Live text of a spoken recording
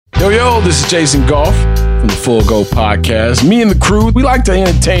Yo, this is Jason Goff from the Full Go Podcast. Me and the crew, we like to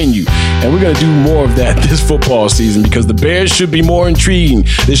entertain you, and we're going to do more of that this football season because the Bears should be more intriguing.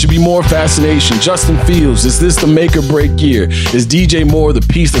 There should be more fascination. Justin Fields, is this the make or break year? Is DJ Moore the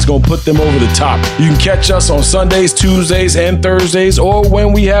piece that's going to put them over the top? You can catch us on Sundays, Tuesdays, and Thursdays, or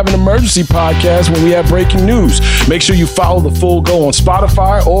when we have an emergency podcast when we have breaking news. Make sure you follow the Full Go on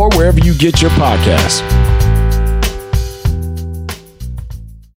Spotify or wherever you get your podcasts.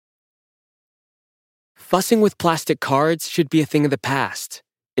 Fussing with plastic cards should be a thing of the past.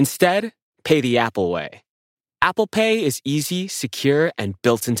 Instead, pay the Apple way. Apple Pay is easy, secure, and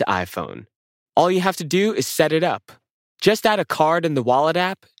built into iPhone. All you have to do is set it up. Just add a card in the Wallet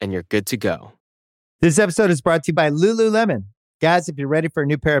app, and you're good to go. This episode is brought to you by Lululemon. Guys, if you're ready for a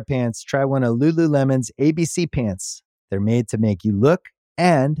new pair of pants, try one of Lululemon's ABC pants. They're made to make you look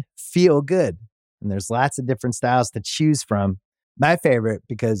and feel good. And there's lots of different styles to choose from. My favorite,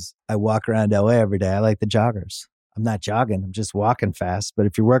 because I walk around LA every day, I like the joggers. I'm not jogging, I'm just walking fast. But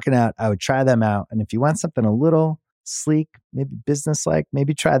if you're working out, I would try them out. And if you want something a little sleek, maybe business-like,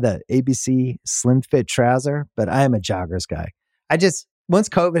 maybe try the ABC Slim Fit trouser. But I am a joggers guy. Once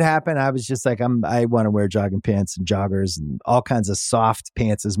COVID happened, I was just like, I want to wear jogging pants and joggers and all kinds of soft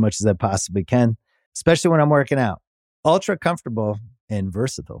pants as much as I possibly can, especially when I'm working out. Ultra comfortable and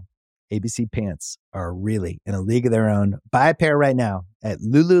versatile. ABC pants are really in a league of their own. Buy a pair right now at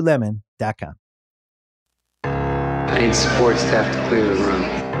Lululemon.com. I need supports to have to clear the room.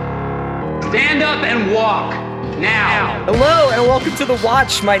 Stand up and walk now. Hello and welcome to The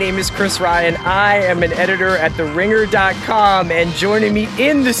Watch. My name is Chris Ryan. I am an editor at TheRinger.com, and joining me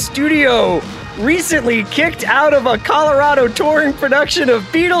in the studio, recently kicked out of a Colorado touring production of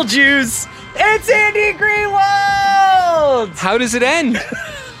Beetlejuice, it's Andy Greenwald! How does it end?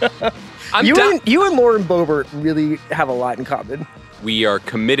 You and Lauren Boebert really have a lot in common. We are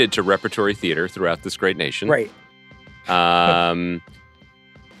committed to repertory theater throughout this great nation. Right. You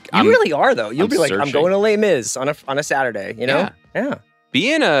really are, though. You'll be like, I'm going to Les Mis on a Saturday, you know? Yeah.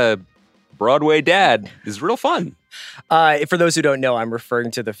 Being a Broadway dad is real fun. For those who don't know, I'm referring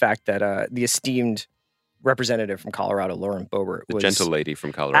to the fact that the esteemed representative from Colorado, Lauren Boebert, The was gentle lady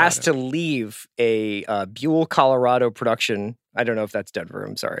from Colorado. asked to leave a Buell, Colorado production. I don't know if that's Denver,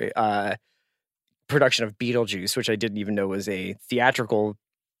 I'm sorry. Production of Beetlejuice, which I didn't even know was a theatrical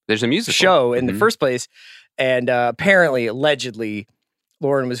There's a musical show in the first place. And apparently, allegedly,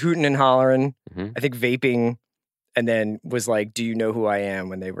 Lauren was hooting and hollering, I think vaping, and then was like, do you know who I am?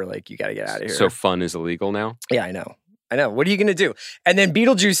 When they were like, you got to get out of here. So fun is illegal now? Yeah, I know. What are you going to do? And then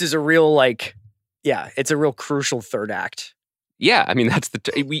Beetlejuice is a real, it's a real crucial third act. Yeah, I mean, that's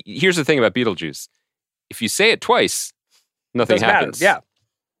here's the thing about Beetlejuice. If you say it twice, nothing happens. Matter. Yeah.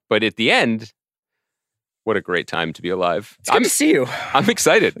 But at the end, what a great time to be alive. It's good to see you. I'm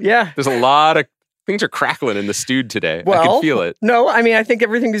excited. Yeah. There's a lot of things are crackling in the stewed today. Well, I can feel it. No, I mean, I think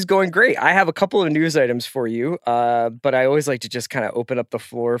everything is going great. I have a couple of news items for you, but I always like to just kind of open up the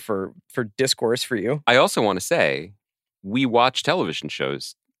floor for discourse for you. I also want to say, we watch television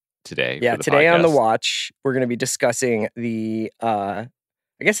shows today. Yeah, for the today podcast. on The Watch, we're going to be discussing the, I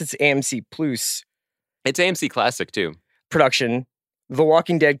guess it's AMC Plus. It's AMC Classic, too. Production, The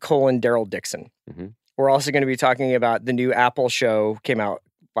Walking Dead: Daryl Dixon. Mm-hmm. We're also going to be talking about the new Apple show, came out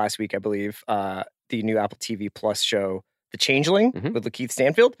last week, I believe, the new Apple TV Plus show, The Changeling, with Lakeith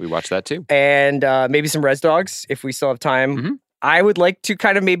Stanfield. We watched that too. And maybe some Res Dogs, if we still have time. I would like to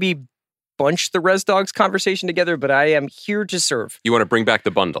kind of maybe bunch the Res Dogs conversation together, but I am here to serve. You want to bring back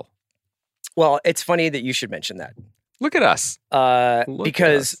the bundle? Well, it's funny that you should mention that. Look at us.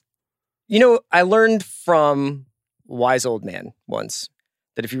 Because, you know, I learned from a wise old man once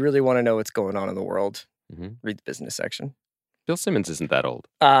that if you really want to know what's going on in the world, read the business section. Bill Simmons isn't that old.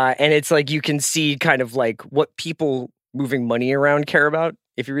 And it's like you can see kind of like what people moving money around care about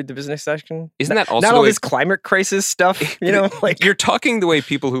if you read the business section. Isn't that also not all this climate crisis stuff? You know, like you're talking the way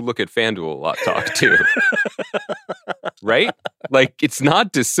people who look at FanDuel a lot talk too, right? Like it's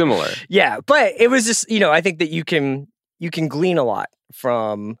not dissimilar. Yeah, but it was just, you know, I think that you can glean a lot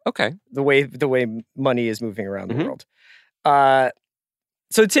from the way money is moving around the world.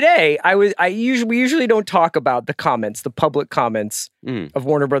 So today, we usually don't talk about the public comments of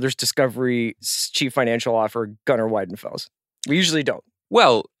Warner Brothers Discovery's chief financial officer, Gunnar Weidenfels. We usually don't.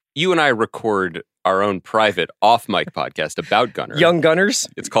 Well, you and I record our own private off-mic podcast about Gunnar. Young Gunners?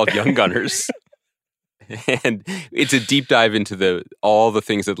 It's called Young Gunners. And it's a deep dive into all the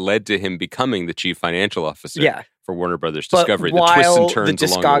things that led to him becoming the chief financial officer for Warner Brothers But Discovery. The while twists and turns the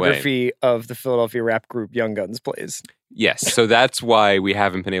along the way. discography of the Philadelphia rap group Young Guns plays. Yes, so that's why we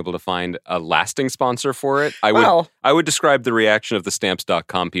haven't been able to find a lasting sponsor for it. I would describe the reaction of the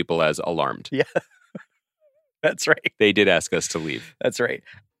Stamps.com people as alarmed. Yeah, that's right. They did ask us to leave. That's right.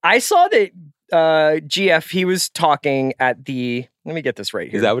 I saw that GF, he was talking at the, let me get this right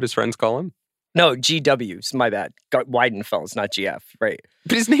here. Is that what his friends call him? No, GW's, my bad. Weidenfels, not GF, right.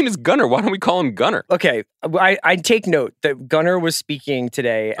 But his name is Gunner. Why don't we call him Gunner? Okay, I take note that Gunner was speaking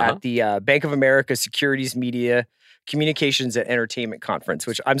today at the Bank of America Securities Media Communications and Entertainment Conference,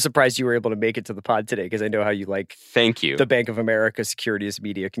 which I'm surprised you were able to make it to the pod today because I know how you like Thank you. the Bank of America Securities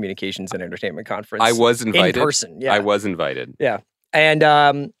Media Communications and Entertainment Conference. I was invited. In person, yeah. I was invited. Yeah.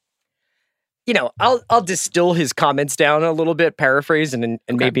 And, you know, I'll distill his comments down a little bit, paraphrase, and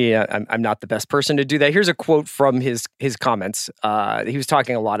maybe I'm not the best person to do that. Here's a quote from his comments. He was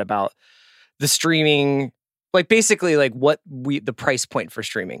talking a lot about the streaming, like basically like the price point for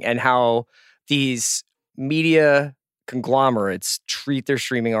streaming and how these media conglomerates treat their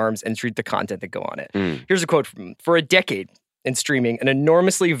streaming arms and treat the content that go on it. Here's a quote from him. For a decade in streaming, an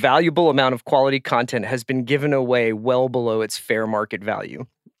enormously valuable amount of quality content has been given away well below its fair market value.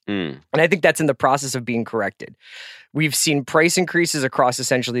 And I think that's in the process of being corrected. We've seen price increases across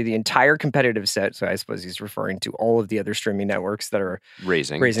essentially the entire competitive set. So I suppose he's referring to all of the other streaming networks that are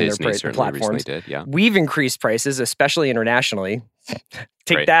raising Disney their platforms. Did, yeah. We've increased prices, especially internationally.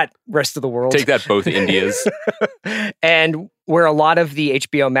 Take Right. that, rest of the world. Take that, both Indias. And where a lot of the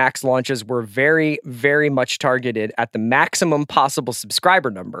HBO Max launches were very, very much targeted at the maximum possible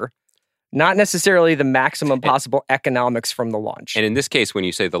subscriber number, not necessarily the maximum possible economics from the launch. And in this case, when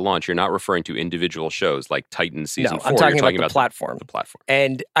you say the launch, you're not referring to individual shows like Titan season 4. I'm talking You're about the platform. The platform.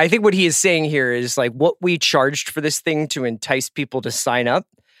 And I think what he is saying here is like what we charged for this thing to entice people to sign up,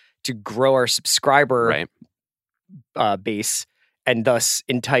 to grow our subscriber base, and thus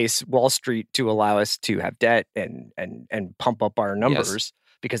entice Wall Street to allow us to have debt and pump up our numbers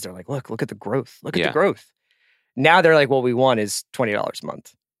because they're like, look at the growth. Look at the growth. Now they're like, what we want is $20 a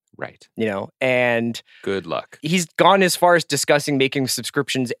month. Right. You know, and good luck. He's gone as far as discussing making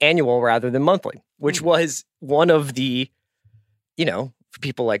subscriptions annual rather than monthly, which was one of the, you know, for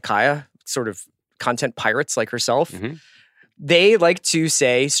people like Kaya, sort of content pirates like herself. They like to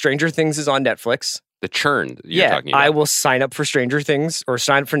say Stranger Things is on Netflix. The churn you're talking about. I will sign up for Stranger Things or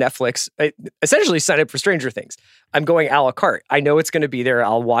sign up for Netflix. Essentially sign up for Stranger Things. I'm going a la carte. I know it's going to be there.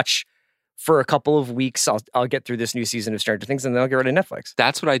 I'll watch for a couple of weeks. I'll get through this new season of Stranger Things and then I'll get rid of Netflix.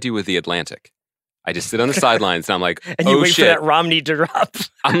 That's what I do with The Atlantic. I just sit on the sidelines and I'm like, and you wait for that Romney to drop.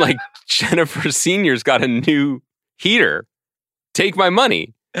 I'm like, Jennifer Senior's got a new heater. Take my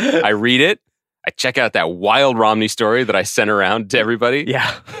money. I read it. I check out that wild Romney story that I sent around to everybody.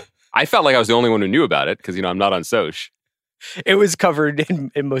 Yeah. I felt like I was the only one who knew about it because, you know, I'm not on Soch. It was covered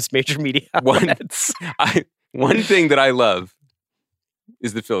in most major media outlets. One thing that I love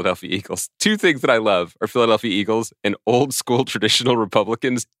is the Philadelphia Eagles. Two things that I love are Philadelphia Eagles and old school traditional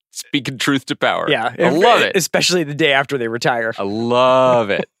Republicans speaking truth to power. Yeah. I love it. Especially the day after they retire. I love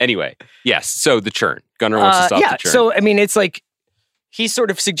it. Anyway, yes. So the churn. Gunner wants to stop the churn. So, I mean, it's like he's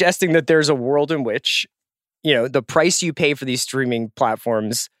sort of suggesting that there's a world in which, you know, the price you pay for these streaming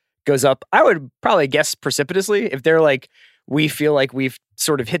platforms goes up. I would probably guess precipitously if they're like, we feel like we've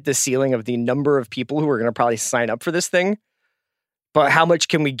sort of hit the ceiling of the number of people who are going to probably sign up for this thing. But how much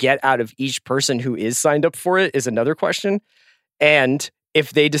can we get out of each person who is signed up for it is another question. And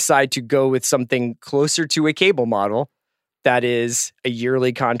if they decide to go with something closer to a cable model, that is a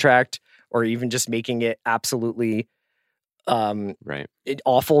yearly contract, or even just making it absolutely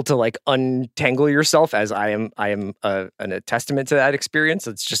awful to like untangle yourself, as I am a testament to that experience.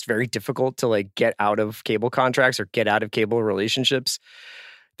 It's just very difficult to like get out of cable contracts or get out of cable relationships.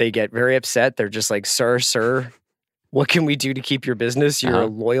 They get very upset. They're just like, sir, what can we do to keep your business? You're a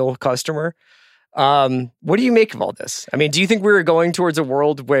loyal customer. What do you make of all this? I mean, do you think we're going towards a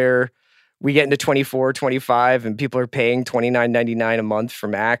world where we get into 24, 25 and people are paying $29.99 a month for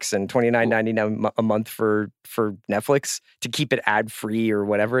Max and $29.99 a month for Netflix to keep it ad free or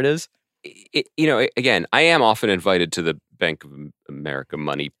whatever it is? You know, again, I am often invited to the Bank of America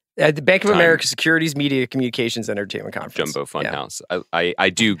money. The Bank of America Securities Media Communications Entertainment Conference. Jumbo Funhouse. Yeah. I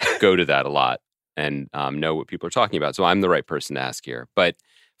do go to that a lot and know what people are talking about. So I'm the right person to ask here. But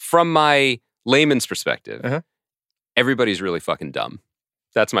from my layman's perspective, everybody's really fucking dumb.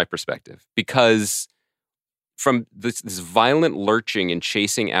 That's my perspective. Because from this violent lurching and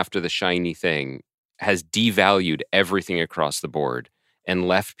chasing after the shiny thing has devalued everything across the board and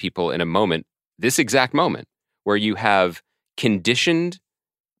left people in a moment, this exact moment, where you have conditioned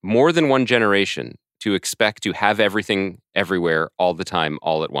more than one generation to expect to have everything everywhere all the time,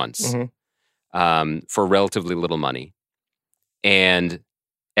 all at once, for relatively little money. And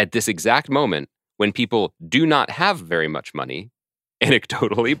at this exact moment, when people do not have very much money,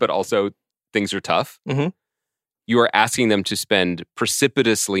 anecdotally, but also things are tough, you are asking them to spend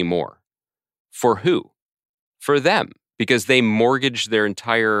precipitously more. For who? For them. Because they mortgage their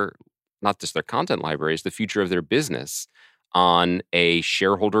entire, not just their content libraries, the future of their business on a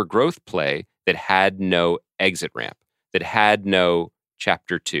shareholder growth play that had no exit ramp, that had no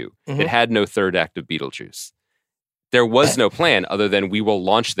chapter 2, that had no third act of Beetlejuice. There was no plan other than we will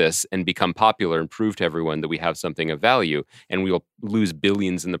launch this and become popular and prove to everyone that we have something of value, and we will lose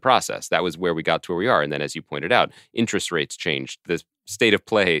billions in the process. That was where we got to where we are. And then, as you pointed out, interest rates changed. The state of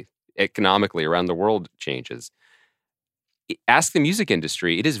play economically around the world changes. Ask the music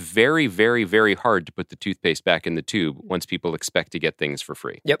industry. It is very, very, very hard to put the toothpaste back in the tube once people expect to get things for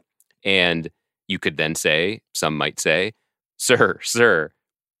free. Yep. And you could then say, some might say, sir,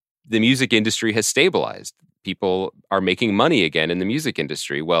 the music industry has stabilized. People are making money again in the music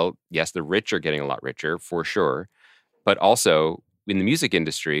industry. Well, yes, the rich are getting a lot richer, for sure. But also, in the music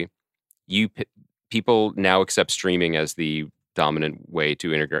industry, people now accept streaming as the dominant way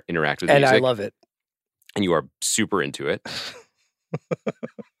to interact with music. And I love it. And you are super into it.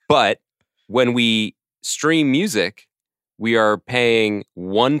 But when we stream music, we are paying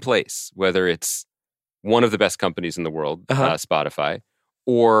one place, whether it's one of the best companies in the world, Spotify,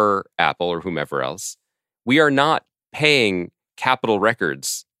 or Apple or whomever else. We are not paying Capitol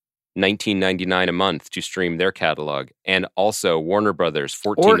Records $19.99 a month to stream their catalog, and also Warner Brothers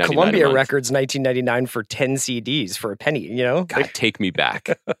 $14.99 or a month. Columbia Records $19.99 for 10 CDs for a penny. You know, God, take me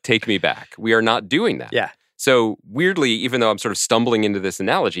back. Take me back. We are not doing that. Yeah. So weirdly, even though I'm sort of stumbling into this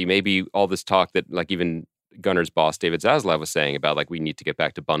analogy, maybe all this talk that like even Gunner's boss David Zaslav was saying about like we need to get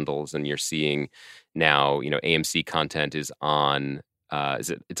back to bundles, and you're seeing now, you know, AMC content is on.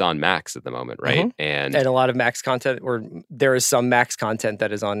 It's on Max at the moment, right? And a lot of Max content, or there is some Max content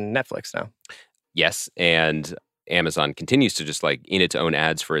that is on Netflix now. Yes, and Amazon continues to just like in its own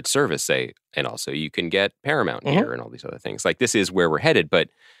ads for its service say, and also you can get Paramount here and all these other things. Like this is where we're headed, but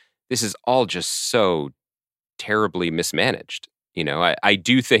this is all just so terribly mismanaged. You know, I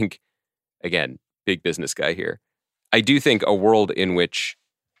do think, again, big business guy here, I do think a world in which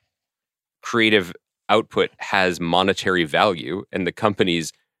creative output has monetary value and the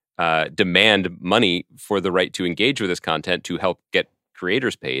companies demand money for the right to engage with this content to help get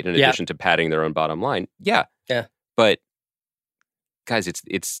creators paid in addition to padding their own bottom line. Yeah. But guys,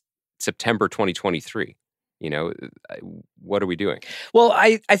 it's September 2023. You know, what are we doing? Well,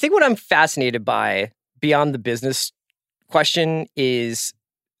 I think what I'm fascinated by beyond the business question is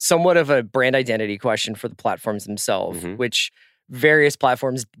somewhat of a brand identity question for the platforms themselves, which various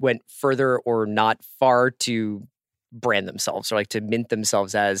platforms went further or not far to brand themselves, or like to mint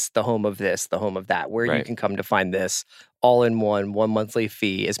themselves as the home of this, the home of that, where you can come to find this all in one monthly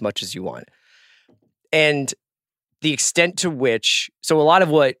fee as much as you want. And the extent to which, so a lot of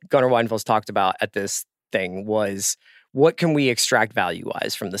what Gunnar Weinfeld's talked about at this thing was, what can we extract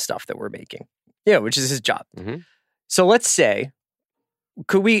value-wise from the stuff that we're making? Yeah, which is his job. So let's say,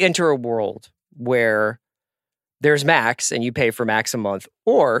 could we enter a world where there's Max and you pay for Max a month,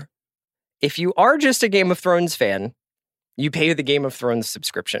 or if you are just a Game of Thrones fan, you pay the Game of Thrones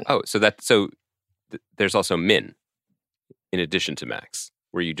subscription. Oh, so there's also Min in addition to Max,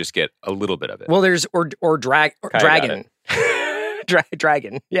 where you just get a little bit of it. Well, there's Dragon.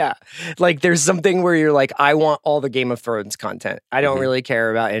 Dragon. Yeah. Like there's something where you're like, I want all the Game of Thrones content. I don't really care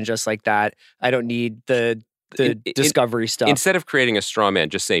about And Just Like That. I don't need the Discovery stuff. Instead of creating a straw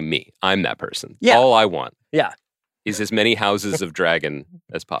man, just say me. I'm that person. Yeah. All I want. Yeah. Is as many houses of dragon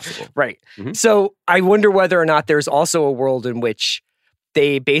as possible. Right. So I wonder whether or not there's also a world in which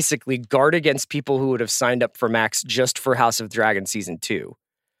they basically guard against people who would have signed up for Max just for House of Dragon Season 2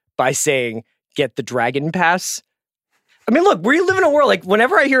 by saying, get the Dragon Pass. I mean, look, we live in a world, like,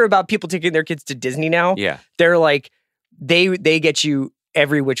 whenever I hear about people taking their kids to Disney now, they're like, they get you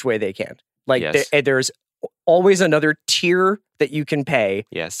every which way they can. Like, there's always another tier that you can pay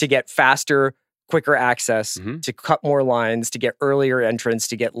to get faster, quicker access, to cut more lines, to get earlier entrance,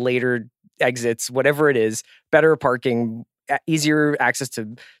 to get later exits, whatever it is, better parking, easier access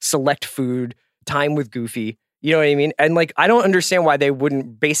to select food, time with Goofy. You know what I mean? And like, I don't understand why they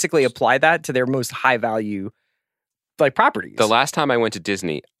wouldn't basically apply that to their most high value like properties. The last time I went to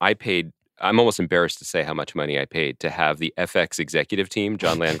Disney, I paid, I'm almost embarrassed to say how much money I paid to have the FX executive team,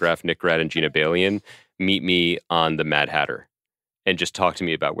 John Landgraf, Nick Grad, and Gina Balian, meet me on the Mad Hatter and just talk to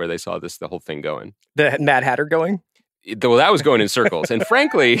me about where they saw the whole thing going. The Mad Hatter going? Well, that was going in circles. And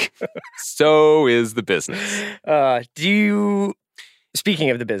frankly, so is the business. Speaking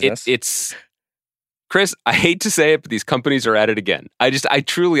of the business. It's Chris, I hate to say it, but these companies are at it again. I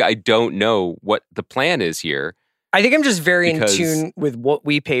don't know what the plan is here. I think I'm just very in tune with what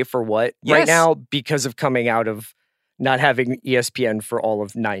we pay for what right now because of coming out of not having ESPN for all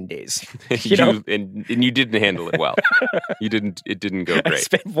of 9 days. And you didn't handle it well. It didn't go great. I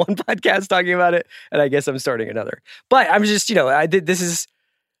spent one podcast talking about it, and I guess I'm starting another. But I'm just,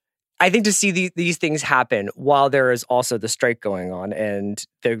 I think to see these things happen while there is also the strike going on and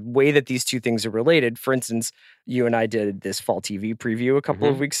the way that these two things are related. For instance, you and I did this fall TV preview a couple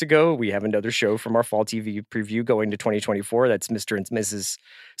of weeks ago. We have another show from our fall TV preview going to 2024. That's Mr. and Mrs.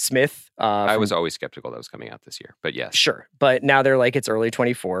 Smith. I was always skeptical that was coming out this year, but yes. Sure. But now they're like, it's early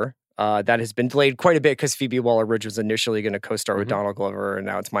 24. That has been delayed quite a bit because Phoebe Waller-Bridge was initially going to co-star with Donald Glover, and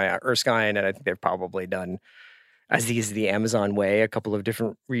now it's Maya Erskine, and I think they've probably done, as is the Amazon way, a couple of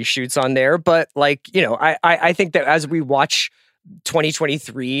different reshoots on there. But I think that as we watch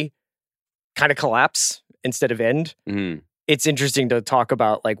 2023 kind of collapse instead of end, it's interesting to talk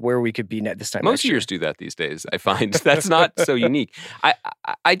about like where we could be this time. Most years do that these days. I find that's not so unique.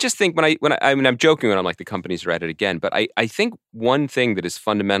 I just think I'm joking when I'm like the companies are at it again, but I think one thing that is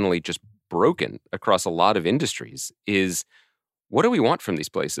fundamentally just broken across a lot of industries is, what do we want from these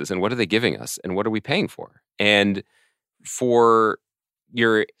places, and what are they giving us, and what are we paying for? And for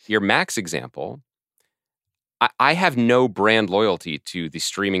your Max example, I have no brand loyalty to the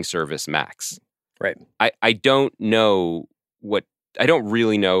streaming service Max. Right. I don't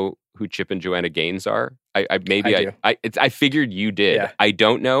really know who Chip and Joanna Gaines are. I figured you did. Yeah. I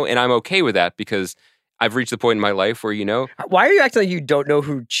don't know, and I'm okay with that because I've reached the point in my life where, Why are you acting like you don't know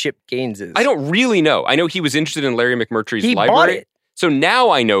who Chip Gaines is? I don't really know. I know he was interested in Larry McMurtry's library. Bought it. So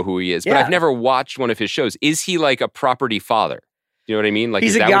now I know who he is, but I've never watched one of his shows. Is he like a property father? You know what I mean? Like,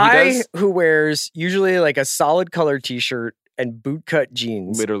 he's is that a guy what he does? who wears usually like a solid color t-shirt and bootcut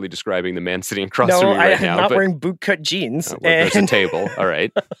jeans. Literally describing the man sitting across from me right now. I'm not wearing bootcut jeans. There's a table. All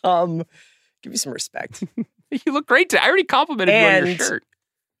right. Give me some respect. You look great today. I already complimented you on your shirt.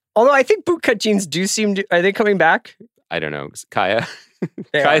 Although I think bootcut jeans do seem to... Are they coming back? I don't know. Kaya?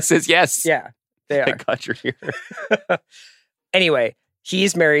 Kaya says yes. Yeah, they are. Thank God you're here. Anyway,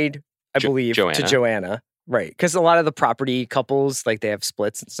 he's married, I believe, Joanna. to Joanna. Right. Because a lot of the property couples, like they have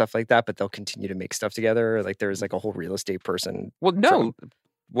splits and stuff like that, but they'll continue to make stuff together. Like there's like a whole real estate person. Well, no.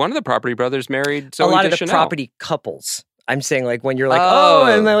 One of the property brothers married Zoe A lot of Deschanel. the property couples. I'm saying like when you're like,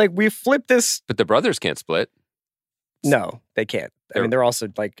 and they're like, we flipped this. But the brothers can't split. No, they can't. I mean, they're also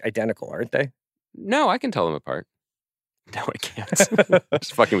like identical, aren't they? No, I can tell them apart. No, I can't. I'm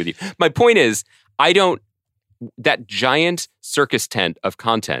just fucking with you. My point is, that giant circus tent of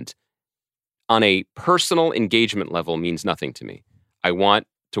content on a personal engagement level means nothing to me. I want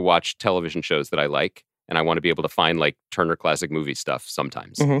to watch television shows that I like, and I want to be able to find like Turner Classic Movie stuff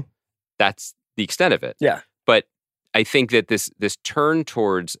sometimes. That's the extent of it. Yeah. But I think that this turn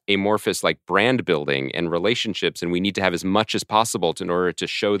towards amorphous like brand building and relationships, and we need to have as much as possible in order to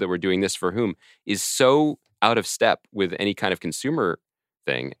show that we're doing this for whom, is so out of step with any kind of consumer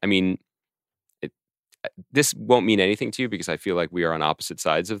thing. I mean, this won't mean anything to you because I feel like we are on opposite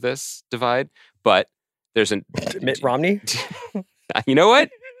sides of this divide, but there's Mitt Romney? You know what?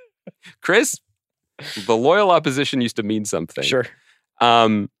 Chris, the loyal opposition used to mean something. Sure.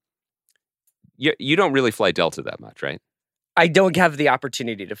 You don't really fly Delta that much, right? I don't have the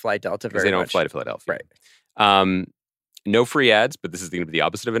opportunity to fly Delta very much. Because they don't fly to Philadelphia. Right. No free ads, but this is going to be the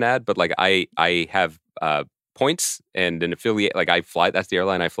opposite of an ad. But like I have points and an affiliate. Like I fly. That's the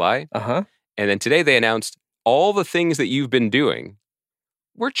airline I fly. And then today they announced all the things that you've been doing.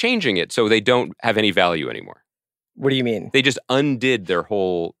 We're changing it so they don't have any value anymore. What do you mean? They just undid their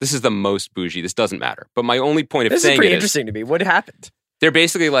whole. This is the most bougie. This doesn't matter. But my only point of this saying is pretty it interesting to me. What happened? They're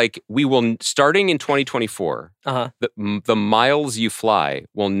basically like, we will, starting in 2024, the miles you fly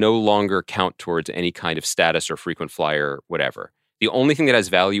will no longer count towards any kind of status or frequent flyer, whatever. The only thing that has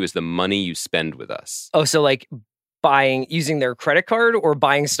value is the money you spend with us. Oh, so like using their credit card or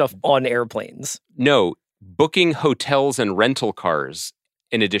buying stuff on airplanes? No, booking hotels and rental cars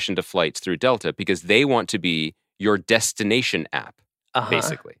in addition to flights through Delta because they want to be your destination app,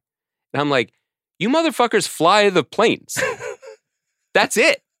 basically. And I'm like, you motherfuckers fly the planes. That's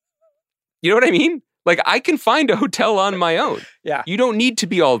it. You know what I mean? Like, I can find a hotel on my own. Yeah. You don't need to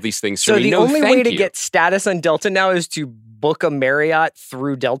be all these things for so me. the only way to get status on Delta now is to book a Marriott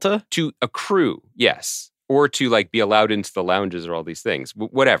through Delta? To accrue, yes. Or to, like, be allowed into the lounges or all these things.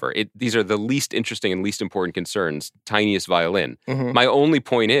 Whatever. These are the least interesting and least important concerns. Tiniest violin. My only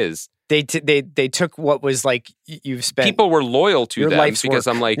point is... They took what was like you've spent. People were loyal to them because work.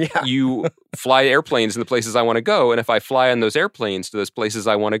 I'm like, you fly airplanes in the places I want to go. And if I fly on those airplanes to those places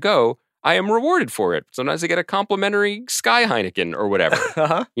I want to go, I am rewarded for it. Sometimes I get a complimentary Sky Heineken or whatever.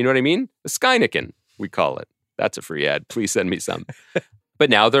 You know what I mean? A Skyniken, we call it. That's a free ad. Please send me some. But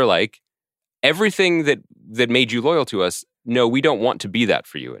now they're like, everything that made you loyal to us, no, we don't want to be that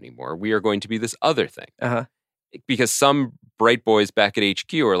for you anymore. We are going to be this other thing. Because some bright boys back at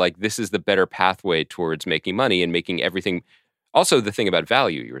HQ are like, this is the better pathway towards making money and making everything. Also, the thing about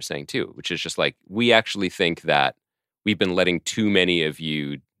value you were saying too, which is just like, we actually think that we've been letting too many of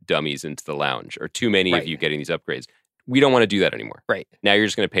you dummies into the lounge or too many of you getting these upgrades. We don't want to do that anymore. Right. Now you're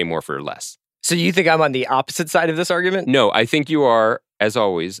just going to pay more for less. So you think I'm on the opposite side of this argument? No, I think you are, as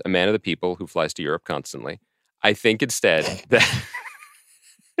always, a man of the people who flies to Europe constantly. I think instead that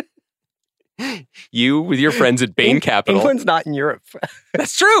you, with your friends at Bain Capital. England's not in Europe.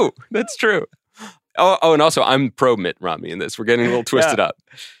 That's true. That's true. Oh, and also I'm pro Mitt Romney in this. We're getting a little twisted up.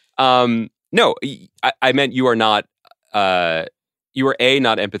 No, I meant you are not, you are A,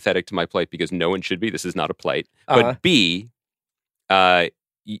 not empathetic to my plight because no one should be. This is not a plight. But B,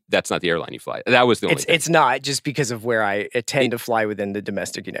 that's not the airline you fly. That was the only thing. It's not just because of where I tend to fly within the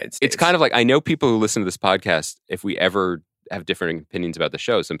domestic United States. It's kind of like, I know people who listen to this podcast, if we ever have different opinions about the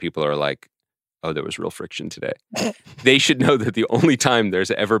show, some people are like, oh, there was real friction today. They should know that the only time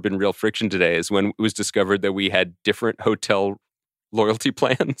there's ever been real friction today is when it was discovered that we had different hotel loyalty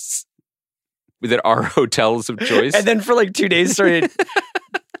plans that are hotels of choice. And then for like 2 days started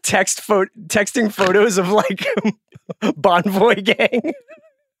texting photos of like Bonvoy gang.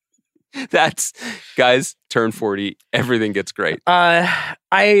 That's, guys, turn 40, everything gets great.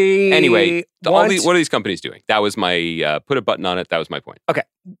 Anyway, what are these companies doing? That was my, put a button on it, that was my point. Okay.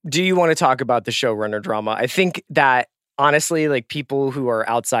 Do you want to talk about the showrunner drama? I think that, honestly, like people who are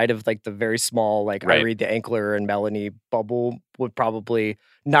outside of like the very small, like I read the Ankler and Melanie bubble would probably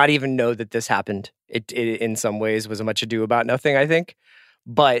not even know that this happened. It in some ways was a much ado about nothing, I think.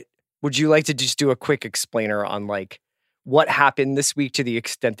 But would you like to just do a quick explainer on like what happened this week to the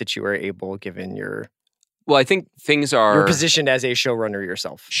extent that you were able, given your... Well, I think things are... Your position as a showrunner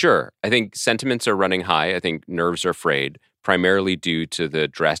yourself. Sure. I think sentiments are running high. I think nerves are frayed, primarily due to the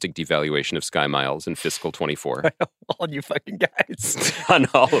drastic devaluation of Sky Miles in fiscal 24. All you fucking guys. On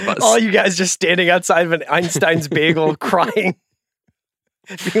all of us. All you guys just standing outside of an Einstein's bagel crying.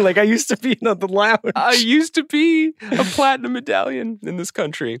 Being like, I used to be in the lounge. I used to be a platinum medallion in this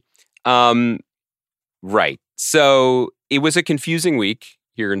country. Right. So it was a confusing week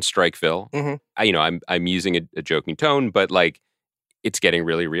here in Strikeville. Mm-hmm. I'm using a joking tone, but like it's getting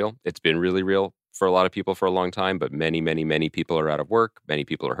really real. It's been really real for a lot of people for a long time, but many, many, many people are out of work. Many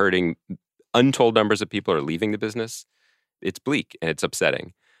people are hurting. Untold numbers of people are leaving the business. It's bleak and it's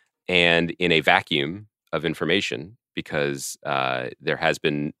upsetting. And in a vacuum of information, because there has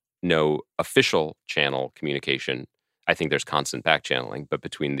been no official channel communication. I think there's constant back channeling, but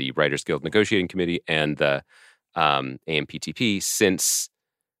between the Writers Guild Negotiating Committee and the AMPTP since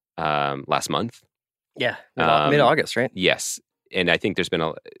last month. Yeah, mid-August, right? Yes. And I think there's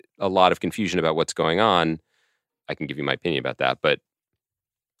been a lot of confusion about what's going on. I can give you my opinion about that. But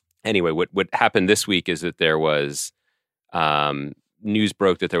anyway, what happened this week is that there was news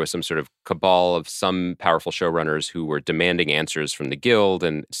broke that there was some sort of cabal of some powerful showrunners who were demanding answers from the guild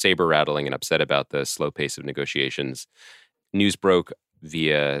and saber-rattling and upset about the slow pace of negotiations. News broke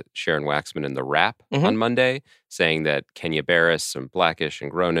via Sharon Waxman in The Wrap on Monday, saying that Kenya Barris from Blackish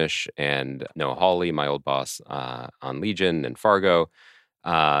and Grownish and Noah Hawley, my old boss on Legion and Fargo,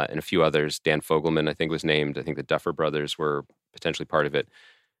 and a few others, Dan Fogelman, I think, was named. I think the Duffer brothers were potentially part of it.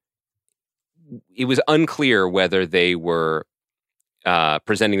 It was unclear whether they were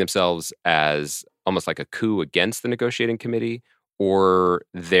presenting themselves as almost like a coup against the negotiating committee, or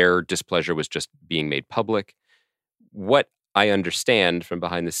their displeasure was just being made public. What I understand from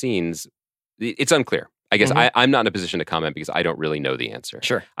behind the scenes, it's unclear. I guess I'm not in a position to comment because I don't really know the answer.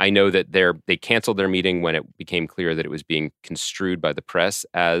 Sure. I know that they canceled their meeting when it became clear that it was being construed by the press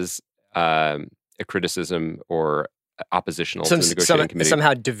as a criticism or oppositional to the negotiating committee.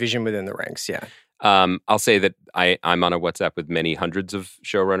 Somehow division within the ranks, yeah. I'll say that I'm on a WhatsApp with many hundreds of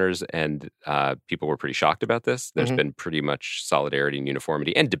showrunners, and people were pretty shocked about this. There's been pretty much solidarity and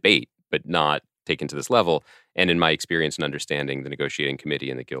uniformity and debate, but not taken to this level. And in my experience and understanding, the negotiating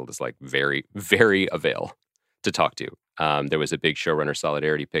committee and the guild is like very, very avail to talk to. There was a big showrunner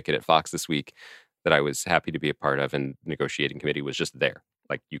solidarity picket at Fox this week that I was happy to be a part of, and the negotiating committee was just there.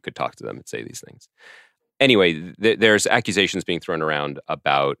 Like, you could talk to them and say these things. Anyway, there's accusations being thrown around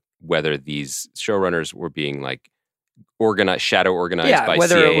about whether these showrunners were being like shadow organized by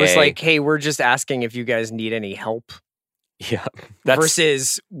whether CAA. it was like, hey, we're just asking if you guys need any help. Yeah.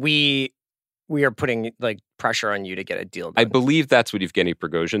 Versus we are putting like pressure on you to get a deal done. I believe that's what Evgeny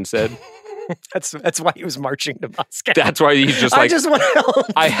Prigozhin said. That's why he was marching to Moscow. That's why he's just like, I just want to help.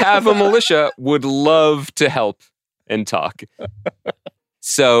 I have a militia, would love to help and talk.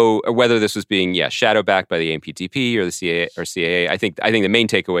 So whether this was being, shadow backed by the AMPTP or the CAA, I think the main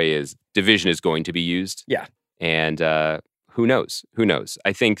takeaway is division is going to be used. Yeah. And who knows? Who knows?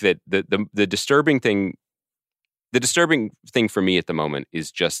 I think that the disturbing thing for me at the moment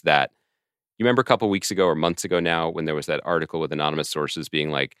is just that, you remember a couple weeks ago or months ago now when there was that article with anonymous sources being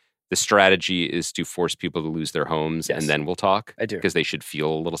like, the strategy is to force people to lose their homes and then we'll talk. I do. Because they should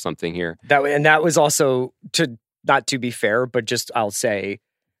feel a little something here. That was also, not to be fair, but just I'll say,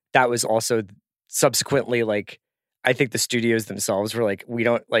 that was also subsequently like, I think the studios themselves were like, we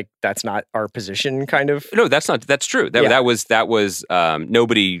don't like, that's not our position kind of. No, that's true. That was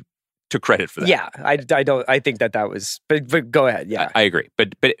nobody took credit for that. Yeah, I think that was, but go ahead. Yeah, I agree.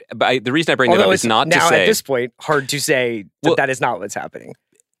 But the reason I bring that up is not to say, now at this point, hard to say that is not what's happening.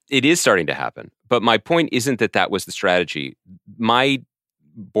 It is starting to happen. But my point isn't that was the strategy. My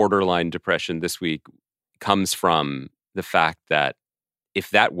borderline depression this week comes from the fact that if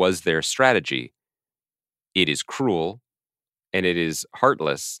that was their strategy, it is cruel and it is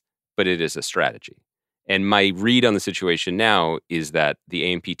heartless, but it is a strategy. And my read on the situation now is that the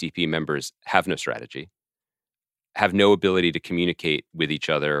AMPTP members have no strategy, have no ability to communicate with each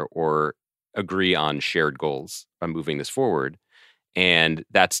other or agree on shared goals on moving this forward. And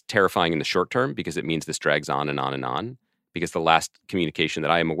that's terrifying in the short term because it means this drags on and on and on. Because the last communication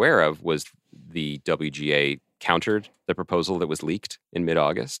that I am aware of was the WGA countered the proposal that was leaked in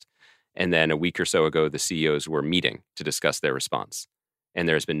mid-August. And then a week or so ago, the CEOs were meeting to discuss their response. And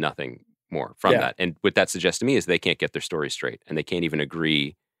there's been nothing more from that. And what that suggests to me is they can't get their story straight. And they can't even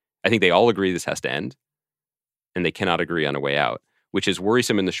agree. I think they all agree this has to end. And they cannot agree on a way out, which is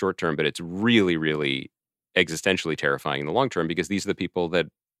worrisome in the short term, but it's really, really existentially terrifying in the long term because these are the people that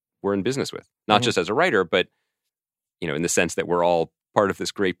we're in business with. Not just as a writer, but in the sense that we're all part of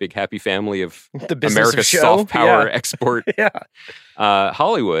this great big happy family of America's soft power export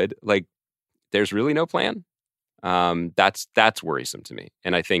Hollywood. Like there's really no plan. That's worrisome to me.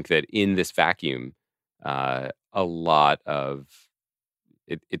 And I think that in this vacuum, a lot of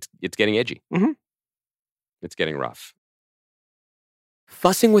it's getting edgy. Mm-hmm. It's getting rough.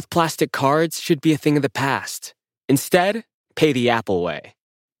 Fussing with plastic cards should be a thing of the past. Instead, pay the Apple way.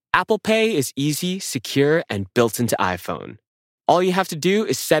 Apple Pay is easy, secure, and built into iPhone. All you have to do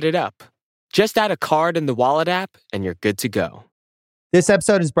is set it up. Just add a card in the Wallet app, and you're good to go. This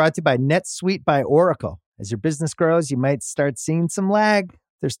episode is brought to you by NetSuite by Oracle. As your business grows, you might start seeing some lag.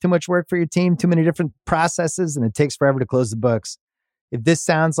 There's too much work for your team, too many different processes, and it takes forever to close the books. If this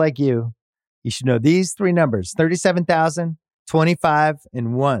sounds like you should know these three numbers: 37,000, 25,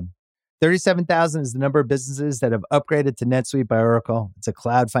 and 1. 37,000 is the number of businesses that have upgraded to NetSuite by Oracle. It's a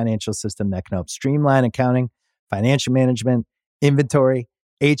cloud financial system that can help streamline accounting, financial management, inventory,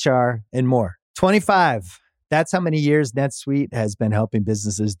 HR, and more. 25, that's how many years NetSuite has been helping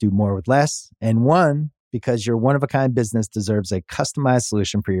businesses do more with less. And 1, because your one-of-a-kind business deserves a customized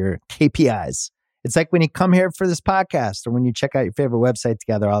solution for your KPIs. It's like when you come here for this podcast or when you check out your favorite website to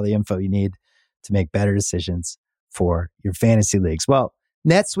gather all the info you need to make better decisions for your fantasy leagues. Well,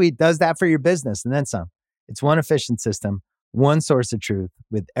 NetSuite does that for your business and then some. It's one efficient system, one source of truth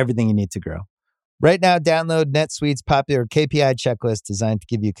with everything you need to grow. Right now, download NetSuite's popular KPI checklist designed to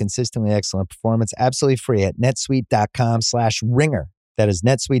give you consistently excellent performance absolutely free at netsuite.com/ringer. That is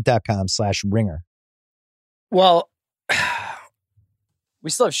netsuite.com/ringer. Well, we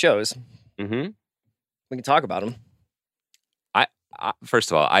still have shows. Mm-hmm. We can talk about them. I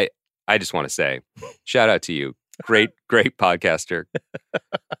first of all, I just want to say, shout out to you. Great podcaster.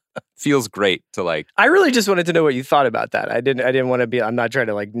 Feels great to like. I really just wanted to know what you thought about that. I didn't want to be. I'm not trying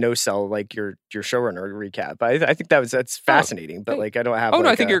to like no sell like your showrunner recap. But I think that's fascinating. But like I don't have. Oh no,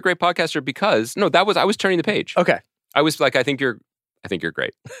 I think you're a great podcaster because I was turning the page. Okay. I was like, I think you're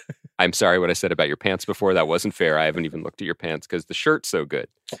great. I'm sorry what I said about your pants before. That wasn't fair. I haven't even looked at your pants because the shirt's so good.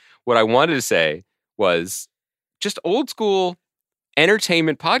 What I wanted to say was just old school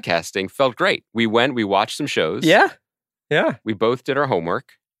entertainment podcasting felt great. We watched some shows. Yeah. We both did our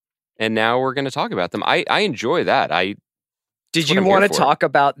homework, and now we're going to talk about them. I enjoy that. Did you want to talk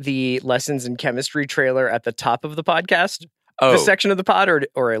about the lessons in chemistry trailer at the top of the podcast? Oh. The section of the pod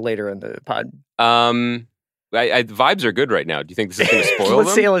or later in the pod? The vibes are good right now. Do you think this is going to spoil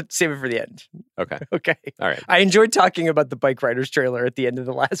them? Let's save it for the end. Okay. Okay. All right. I enjoyed talking about the Bike Riders trailer at the end of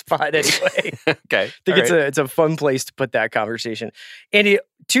the last pod anyway. Okay. I think it's a fun place to put that conversation. Andy,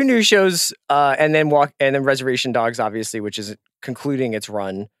 2 new shows, and then Reservation Dogs, obviously, which is concluding its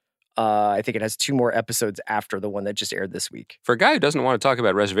run. I think it has 2 more episodes after the one that just aired this week. For a guy who doesn't want to talk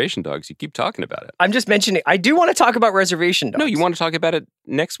about Reservation Dogs, you keep talking about it. I'm just mentioning, I do want to talk about Reservation Dogs. No, you want to talk about it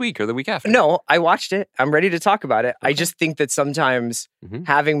next week or the week after. No, I watched it. I'm ready to talk about it. Okay. I just think that sometimes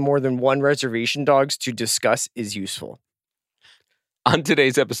having more than one Reservation Dogs to discuss is useful. On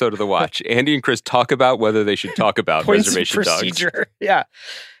today's episode of The Watch, Andy and Chris talk about whether they should talk about Reservation Dogs. Yeah.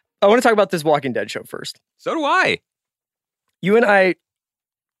 I want to talk about this Walking Dead show first. So do I. You and I,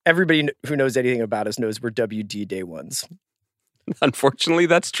 everybody who knows anything about us knows we're WD day ones. Unfortunately,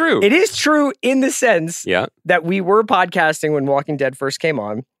 that's true. It is true in the sense that we were podcasting when Walking Dead first came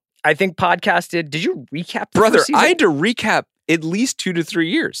on. I think podcasted. Did you recap the Brother, first season? I had to recap at least 2 to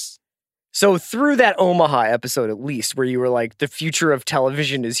 3 years. So through that Omaha episode, at least, where you were like, the future of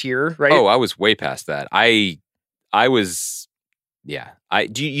television is here, right? Oh, I was way past that. I was,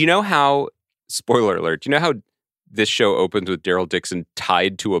 do you know how, spoiler alert, do you know how this show opens with Daryl Dixon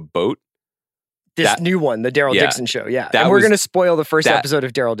tied to a boat? This new one, the Daryl Dixon show, And we're going to spoil the first episode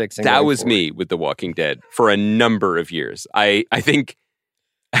of Daryl Dixon. That was me with The Walking Dead for a number of years. I think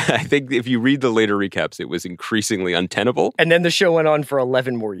if you read the later recaps, it was increasingly untenable. And then the show went on for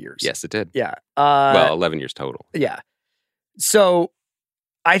 11 more years. Yes, it did. Yeah. 11 years total. Yeah. So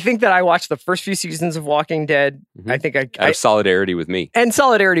I think that I watched the first few seasons of Walking Dead. I think I have solidarity with me. And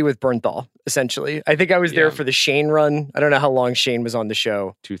solidarity with Bernthal, essentially. I think I was there for the Shane run. I don't know how long Shane was on the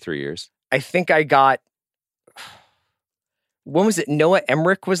show. 2-3 years. I think I got, when was it? Noah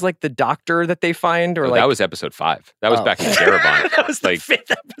Emmerich was like the doctor that they find? Or that was episode 5. That was back in Darabont. That was the 5th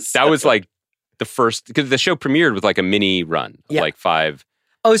episode. That was like the first, because the show premiered with like a mini run of like 5.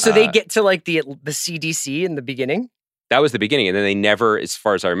 Oh, so they get to like the CDC in the beginning? That was the beginning. And then they never, as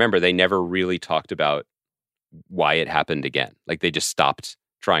far as I remember, they never really talked about why it happened again. Like they just stopped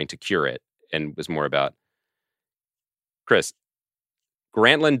trying to cure it and was more about, Chris,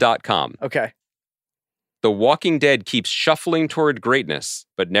 Grantland.com. Okay. The Walking Dead keeps shuffling toward greatness,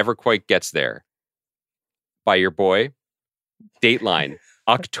 but never quite gets there. By your boy, Dateline,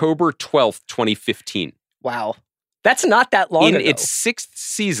 October 12th, 2015. Wow. That's not that long ago. In its 6th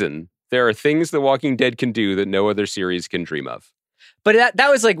season, there are things The Walking Dead can do that no other series can dream of. But that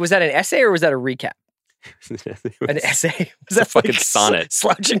was like, was that an essay or was that a recap? An essay? Was that a fucking sonnet.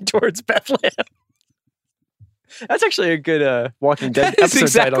 Slouching towards Bethlehem. That's actually a good Walking Dead episode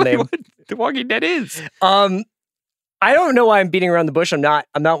title name. What The Walking Dead is. I don't know why I'm beating around the bush. I'm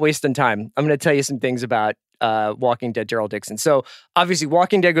not wasting time. I'm going to tell you some things about Walking Dead Daryl Dixon. So obviously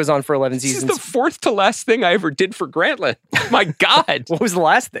Walking Dead goes on for 11 seasons. This is the 4th to last thing I ever did for Grantland. My God. What was the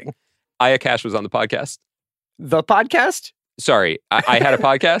last thing? Aya Cash was on the podcast. The podcast? Sorry, I had a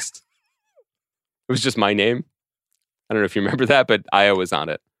podcast. It was just my name. I don't know if you remember that, but Aya was on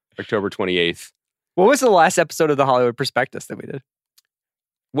it. October 28th. What was the last episode of the Hollywood Prospectus that we did?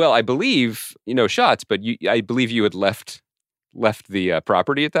 Well, I believe, shots, but I believe you had left the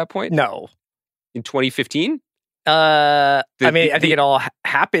property at that point? No. In 2015? I think it all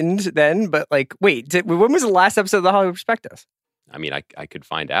happened then, but like, wait, when was the last episode of the Hollywood Prospectus? I mean, I could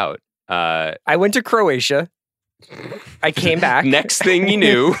find out. I went to Croatia. I came back. Next thing you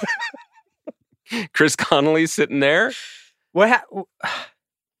knew, Chris Connolly's sitting there. What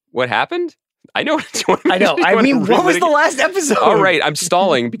happened? I know. I know. I mean, what was the last episode? All right, I'm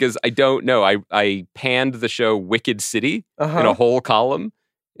stalling because I don't know. I panned the show Wicked City in a whole column.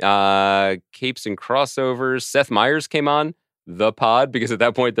 Capes and crossovers. Seth Meyers came on the pod because at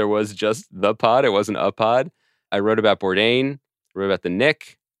that point there was just the pod. It wasn't a pod. I wrote about Bourdain. Wrote about the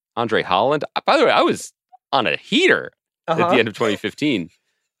Nick. Andre Holland. By the way, I was on a heater at the end of 2015.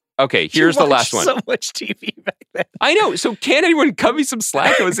 Okay, here's the last one. So much TV back then. I know. So can't anyone cut me some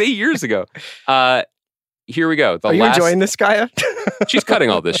slack? It was 8 years ago. Here we go. Are you enjoying this, Kaya? She's cutting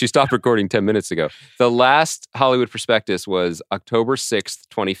all this. She stopped recording 10 minutes ago. The last Hollywood Prospectus was October 6th,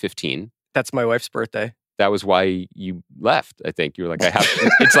 2015. That's my wife's birthday. That was why you left, I think. You were like,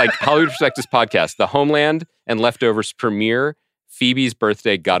 it's like Hollywood Prospectus podcast. The Homeland and Leftovers premiere. Phoebe's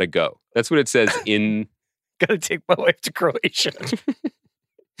birthday, gotta go. That's what it says in... Gotta take my wife to Croatia.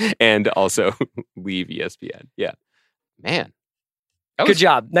 And also leave ESPN. Yeah. Man. Good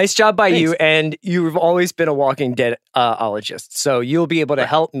job. Nice job by you. And you've always been a Walking Dead ologist. So you'll be able to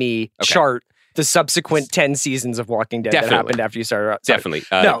help me chart the subsequent 10 seasons of Walking Dead that happened after you started out. Definitely.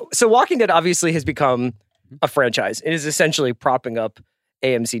 So Walking Dead obviously has become a franchise. It is essentially propping up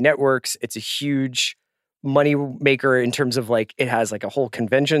AMC networks. It's a huge money maker in terms of like it has like a whole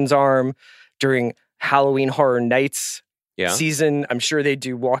conventions arm during Halloween Horror Nights season. I'm sure they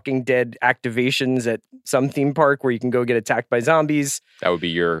do Walking Dead activations at some theme park where you can go get attacked by zombies. That would be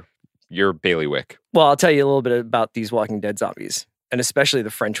your bailiwick. Well, I'll tell you a little bit about these Walking Dead zombies, and especially the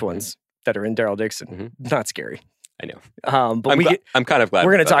French ones that are in Daryl Dixon. Mm-hmm. Not scary. I know. But I'm kind of glad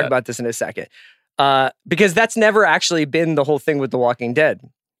we're going to talk about this in a second. Because that's never actually been the whole thing with The Walking Dead.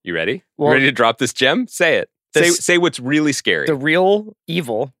 You ready? Well, ready to drop this gem? Say it. Say what's really scary. The real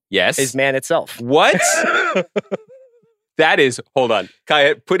evil is man itself. What? That is, hold on.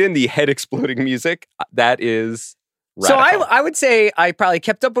 Kaya, put in the head exploding music. That is radical. So I would say I probably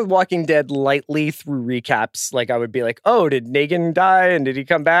kept up with Walking Dead lightly through recaps. Like I would be like, oh, did Negan die? And did he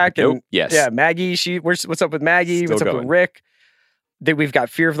come back? Nope. And yes. Yeah, Maggie, what's up with Maggie? Still what's up with Rick? We've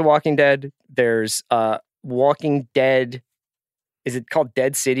got Fear of the Walking Dead. There's Walking Dead. Is it called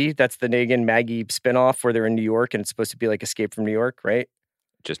Dead City? That's the Negan Maggie spinoff where they're in New York and it's supposed to be like Escape from New York, right?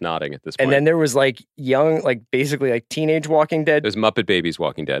 Just nodding at this point. And then there was like young, like basically like teenage Walking Dead. There's Muppet Babies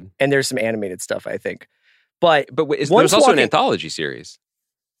Walking Dead. And there's some animated stuff, I think. But there's also an anthology series.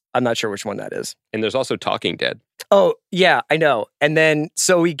 I'm not sure which one that is. And there's also Talking Dead. Oh, yeah, I know. And then,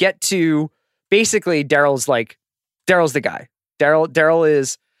 so we get to, basically Daryl's the guy. Daryl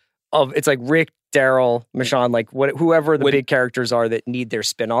is, it's like Rick, Daryl, Michonne, like whoever the big characters are that need their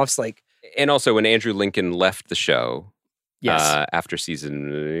spinoffs. Like, and also when Andrew Lincoln left the show, yes, after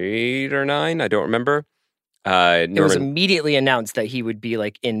season 8 or 9, I don't remember. It was immediately announced that he would be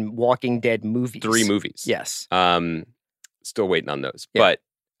like in Walking Dead movies. 3 movies. Yes. Still waiting on those. Yeah.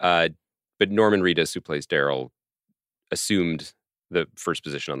 But Norman Reedus, who plays Daryl, assumed the first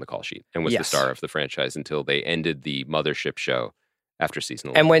position on the call sheet and was the star of the franchise until they ended the Mothership show after season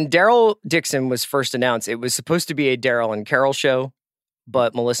 11. And when Daryl Dixon was first announced, it was supposed to be a Daryl and Carol show,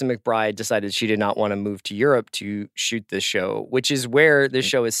 but Melissa McBride decided she did not want to move to Europe to shoot this show, which is where this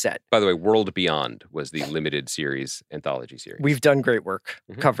show is set. By the way, World Beyond was the limited series, anthology series. We've done great work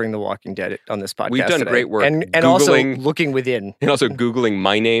covering The Walking Dead on this podcast. We've done today. great work. And also looking within. And also Googling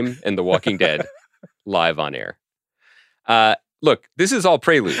my name and The Walking Dead live on air. Look, this is all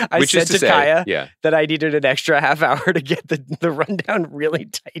prelude. Which I is said to Kaya that I needed an extra half hour to get the rundown really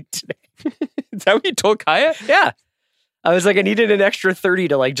tight today. Is that what you told Kaya? Yeah. I was like, I needed an extra 30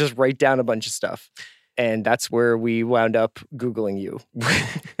 to like just write down a bunch of stuff. And that's where we wound up Googling you.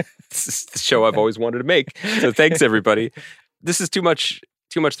 This is the show I've always wanted to make. So thanks, everybody. This is too much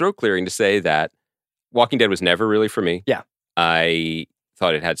throat clearing to say that Walking Dead was never really for me. Yeah. I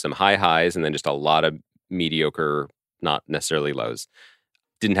thought it had some high highs and then just a lot of mediocre, not necessarily lows.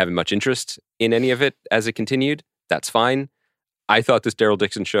 Didn't have much interest in any of it as it continued. That's fine. I thought this Daryl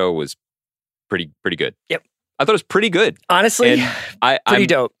Dixon show was pretty good. Yep. I thought it was pretty good. Honestly, pretty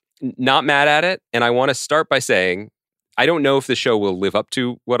dope. Not mad at it. And I want to start by saying, I don't know if the show will live up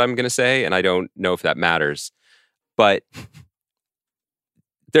to what I'm going to say, and I don't know if that matters. But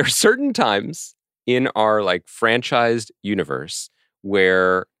there are certain times in our like franchised universe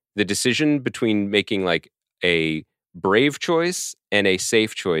where the decision between making like a brave choice and a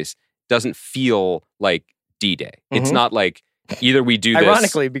safe choice doesn't feel like D-Day. It's not like either we do this.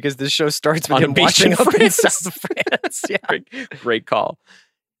 Ironically, because this show starts with him washing up in South of France. Yeah. Great call.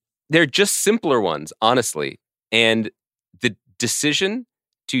 They're just simpler ones, honestly. And the decision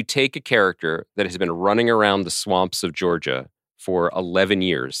to take a character that has been running around the swamps of Georgia for 11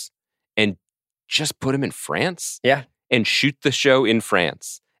 years and just put him in France? Yeah. And shoot the show in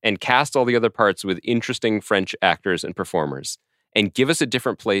France and cast all the other parts with interesting French actors and performers and give us a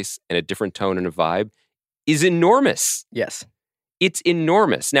different place and a different tone and a vibe is enormous. Yes. It's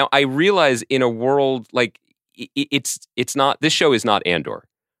enormous. Now, I realize in a world like it's not, this show is not Andor,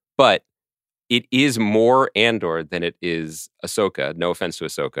 but it is more Andor than it is Ahsoka. No offense to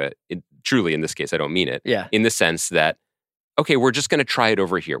Ahsoka. Truly, in this case, I don't mean it. Yeah. In the sense that, okay, we're just going to try it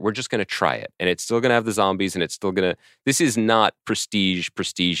over here. We're just going to try it. And it's still going to have the zombies and it's still going to, this is not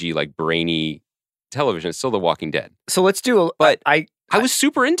prestige-y, like brainy television. It's still The Walking Dead. So let's do But I was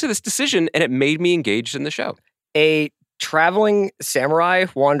super into this decision and it made me engaged in the show. A traveling samurai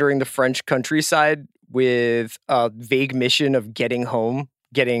wandering the French countryside with a vague mission of getting home,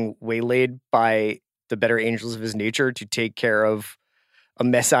 getting waylaid by the better angels of his nature to take care of a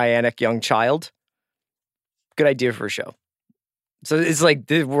messianic young child. Good idea for a show. So it's like,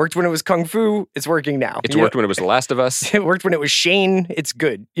 it worked when it was Kung Fu. It's working now. It's worked when it was The Last of Us. It worked when it was Shane. It's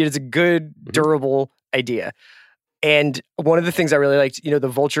good. It's a good, durable idea. And one of the things I really liked, the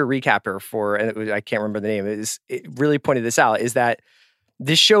Vulture recapper for, and I can't remember the name, it really pointed this out, is that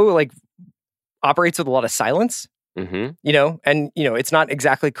this show like operates with a lot of silence, and it's not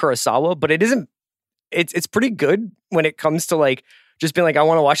exactly Kurosawa, but it isn't it's pretty good when it comes to like just being like, I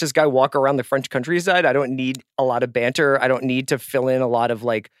want to watch this guy walk around the French countryside. I don't need a lot of banter. I don't need to fill in a lot of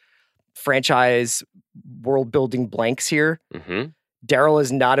like franchise world building blanks here. Daryl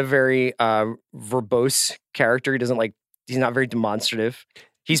is not a very verbose character. He's not very demonstrative.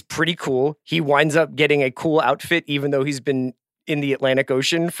 He's pretty cool. He winds up getting a cool outfit, even though he's been in the Atlantic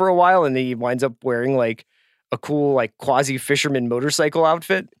Ocean for a while, and then he winds up wearing like a cool like quasi fisherman motorcycle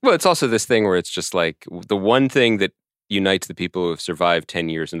outfit. Well, it's also this thing where it's just like the one thing that unites the people who have survived 10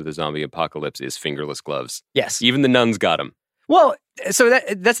 years into the zombie apocalypse is fingerless gloves. Yes. Even the nuns got them. Well, so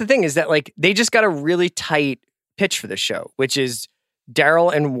that's the thing is that like they just got a really tight pitch for the show, which is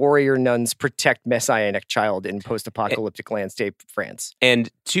Daryl and warrior nuns protect messianic child in post-apocalyptic landscape France. And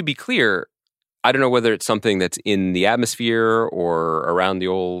to be clear, I don't know whether it's something that's in the atmosphere or around the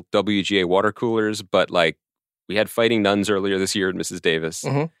old WGA water coolers, but like we had fighting nuns earlier this year at Mrs. Davis.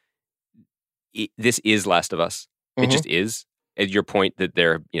 This is Last of Us. It just is. At your point that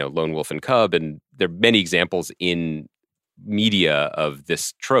they're, Lone Wolf and Cub, and there are many examples in media of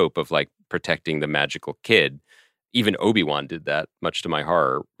this trope of like protecting the magical kid. Even Obi-Wan did that, much to my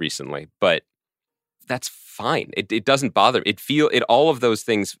horror recently. But that's fine. It doesn't bother. All of those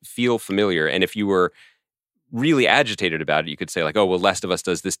things feel familiar. And if you were really agitated about it, you could say like, oh, well, Last of Us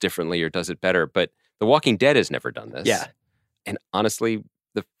does this differently or does it better. But The Walking Dead has never done this. Yeah. And honestly,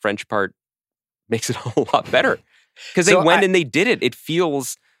 the French part makes it a whole lot better. Because they went and they did it. It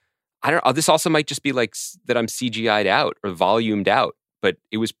feels, I don't know, this also might just be like that I'm CGI'd out or volumed out. But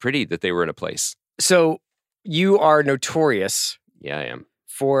it was pretty that they were in a place. So you are notorious. Yeah, I am.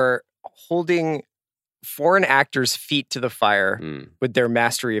 For holding foreign actors' feet to the fire with their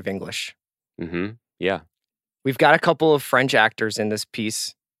mastery of English. Yeah. We've got a couple of French actors in this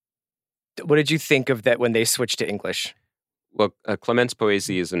piece. What did you think of that when they switched to English? Well, Clémence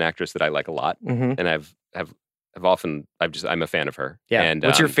Poésy is an actress that I like a lot, and I'm a fan of her. Yeah. And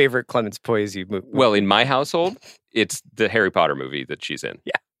what's your favorite Clémence Poésy movie? Well, in my household, it's the Harry Potter movie that she's in.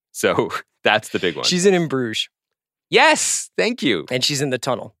 Yeah. So that's the big one. She's in Bruges. Yes, thank you. And she's in The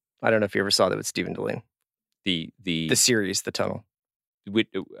Tunnel. I don't know if you ever saw that with Stephen Dillane. The series, The Tunnel,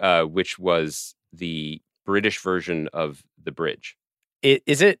 which was the British version of The Bridge.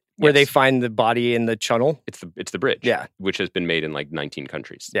 Is it where they find the body in the tunnel? It's the Bridge. Yeah, which has been made in like 19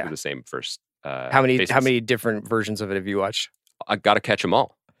 countries. Yeah, with the same first. How many different versions of it have you watched? I got to catch them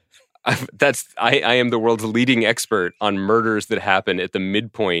all. I am the world's leading expert on murders that happen at the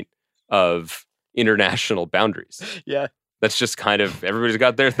midpoint of international boundaries. Yeah. That's just kind of, everybody's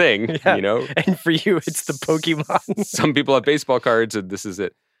got their thing, And for you, it's the Pokemon. Some people have baseball cards, and this is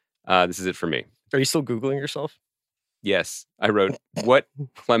it. This is it for me. Are you still Googling yourself? Yes. I wrote, what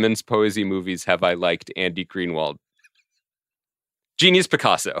Clémence Poésy movies have I liked? Andy Greenwald. Genius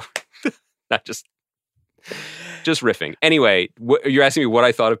Picasso. Not just riffing. Anyway, you're asking me what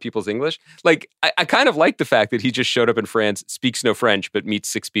I thought of people's English? Like, I kind of like the fact that he just showed up in France, speaks no French, but meets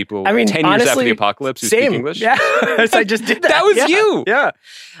 6 people 10 years after the apocalypse who speak English. Yeah, I just did that. That was you. Yeah.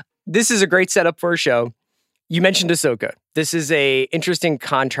 This is a great setup for a show. You mentioned Ahsoka. This is a interesting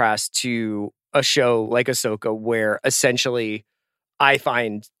contrast to a show like Ahsoka, where essentially I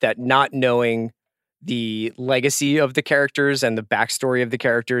find that not knowing the legacy of the characters and the backstory of the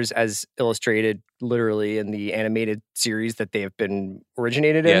characters as illustrated literally in the animated series that they have been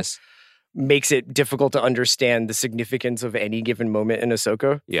originated in makes it difficult to understand the significance of any given moment in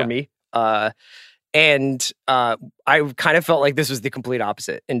Ahsoka for me. And I kind of felt like this was the complete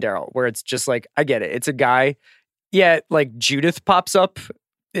opposite in Daryl, where it's just like, I get it. It's a guy. Yeah, like Judith pops up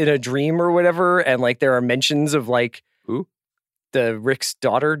in a dream or whatever. And like there are mentions of like, who? The Rick's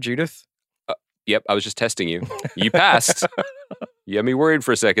daughter, Judith. Yep, I was just testing you. You passed. You had me worried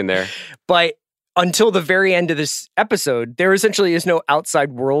for a second there. But until the very end of this episode, there essentially is no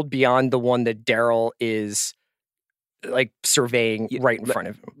outside world beyond the one that Daryl is like surveying right in front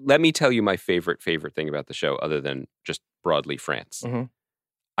of him. Let me tell you my favorite thing about the show, other than just broadly France.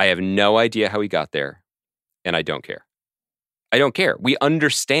 I have no idea how he got there, and I don't care. I don't care. We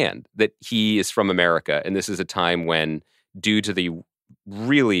understand that he is from America, and this is a time when, due to the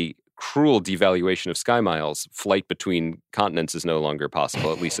really cruel devaluation of Sky Miles, flight between continents is no longer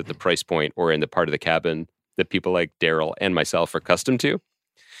possible, at least at the price point or in the part of the cabin that people like Daryl and myself are accustomed to.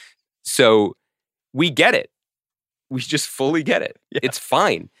 So we get it. We just fully get it. Yeah. It's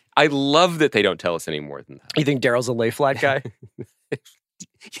fine. I love that they don't tell us any more than that. You think Daryl's a lay flat guy?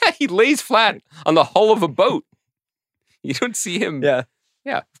 Yeah, he lays flat on the hull of a boat. You don't see him. Yeah,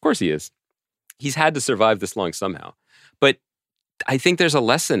 of course he is. He's had to survive this long somehow. But I think there's a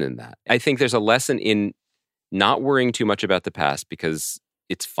lesson in that. I think there's a lesson in not worrying too much about the past because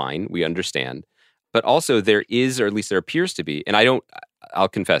it's fine. We understand. but also there is, or at least there appears to be, and I'll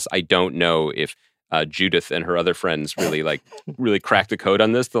confess, I don't know if Judith and her other friends really cracked the code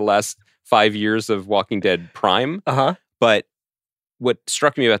on this the last 5 years of Walking Dead Prime. But what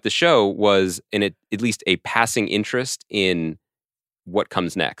struck me about the show was at least a passing interest in what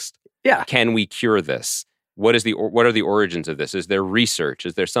comes next. Yeah. Can we cure this? What are the origins of this? Is there research?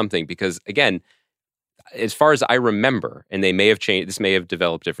 Is there something? Because again, as far as I remember, and they may have changed, this may have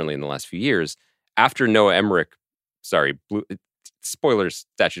developed differently in the last few years, after Noah Emmerich, spoilers,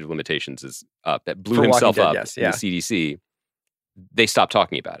 statute of limitations is up, that blew himself up in the CDC, they stopped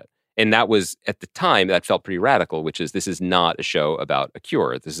talking about it. And that was, at the time, that felt pretty radical, which is, this is not a show about a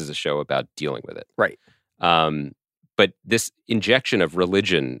cure. This is a show about dealing with it. Right. But this injection of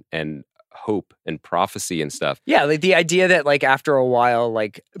religion and hope and prophecy and stuff. Yeah, like the idea that like after a while,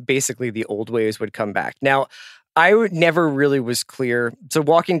 like basically the old ways would come back. Now, never really was clear. So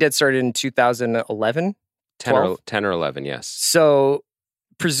Walking Dead started in 2011? 10 or 11, yes. So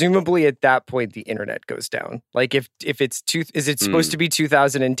presumably at that point, the internet goes down. Like if it's, is it supposed to be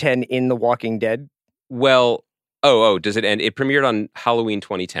 2010 in The Walking Dead? Well, does it end? It premiered on Halloween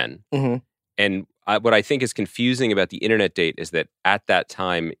 2010. Mm-hmm. And what I think is confusing about the internet date is that at that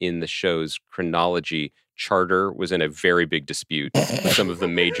time in the show's chronology, Charter was in a very big dispute with some of the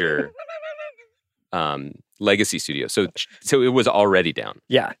major legacy studios. So it was already down.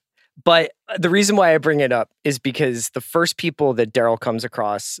 Yeah. But the reason why I bring it up is because the first people that Daryl comes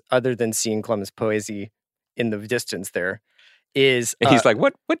across, other than seeing Clem's Poesy in the distance there, is... And he's like,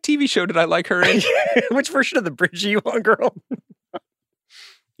 what TV show did I like her in? Which version of The Bridge are you on, girl?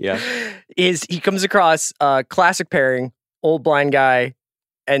 Yeah. Is he comes across a classic pairing, old blind guy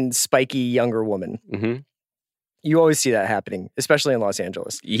and spiky younger woman. Mm-hmm. You always see that happening, especially in Los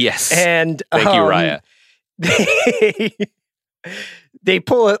Angeles. Yes. And thank you, Raya. They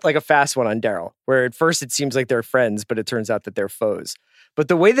pull it like a fast one on Daryl, where at first it seems like they're friends, but it turns out that they're foes. But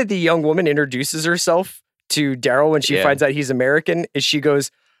the way that the young woman introduces herself to Daryl when she finds out he's American is she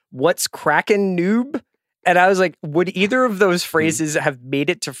goes, "What's crackin', noob?" And I was like, would either of those phrases have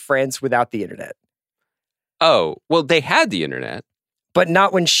made it to France without the internet? Oh, well, they had the internet. But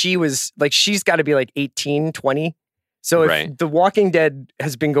not when she was, like, she's got to be like 18, 20. So if The Walking Dead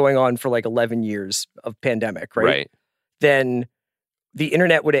has been going on for like 11 years of pandemic, right? Then the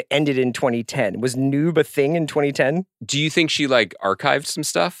internet would have ended in 2010. Was noob a thing in 2010? Do you think she like archived some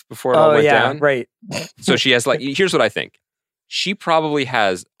stuff before it all went down? Right. So she has like, here's what I think. She probably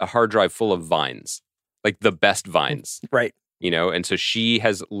has a hard drive full of Vines. Like the best Vines. Right. You know, and so she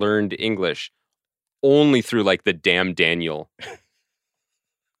has learned English only through like the Damn Daniel,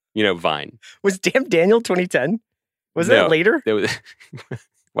 Vine. Was Damn Daniel 2010? Was that later? Was,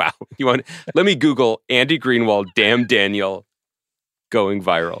 wow. Let me Google Andy Greenwald, Damn Daniel going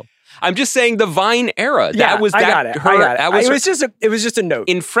viral. I'm just saying the Vine era. Yeah, that was I got it. It was just a note.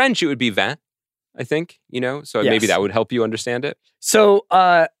 In French, it would be vin, I think, so maybe that would help you understand it. So,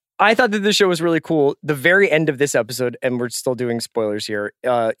 I thought that the show was really cool. The very end of this episode, and we're still doing spoilers here,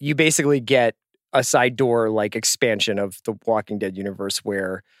 you basically get a side door like expansion of the Walking Dead universe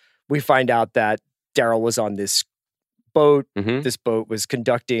where we find out that Daryl was on this boat. Mm-hmm. This boat was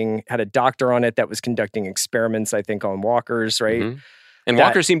had a doctor on it that was conducting experiments, I think, on walkers, right? Mm-hmm. And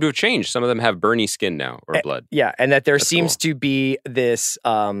walkers seem to have changed. Some of them have burny skin now or blood. Yeah, and that there seems to be this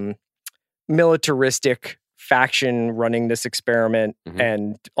militaristic faction running this experiment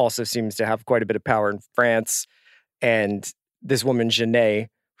and also seems to have quite a bit of power in France. And this woman, Janae,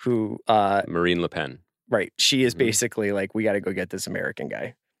 who... Marine Le Pen. Right. She is basically like, we got to go get this American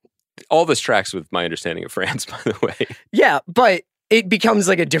guy. All this tracks with my understanding of France, by the way. Yeah, but it becomes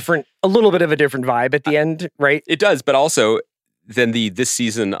like a little bit of a different vibe at the end, right? It does, but also then this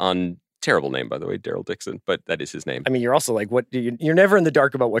season on... Terrible name, by the way, Daryl Dixon, but that is his name. I mean, you're also like, you're never in the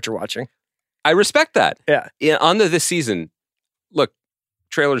dark about what you're watching. I respect that. Yeah. On this season, look,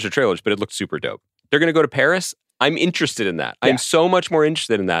 trailers are trailers, but it looked super dope. They're going to go to Paris. I'm interested in that. Yeah. I'm so much more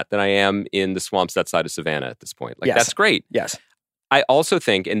interested in that than I am in the swamps that side of Savannah at this point. Like, that's great. Yes. I also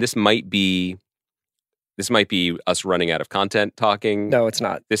think, and this might be us running out of content talking. No, it's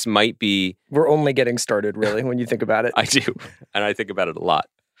not. This might be... We're only getting started, really, when you think about it. I do. And I think about it a lot.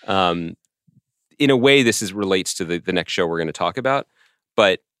 In a way, this relates to the next show we're going to talk about.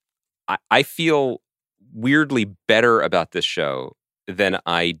 But I feel weirdly better about this show than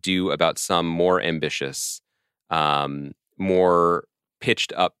I do about some more ambitious, more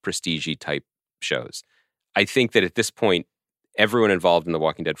pitched up, prestige-y type shows. I think that at this point, everyone involved in the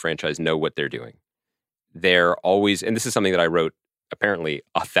Walking Dead franchise know what they're doing. They're always, and this is something that I wrote apparently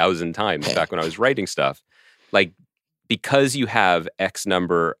 1,000 times back when I was writing stuff, like, because you have X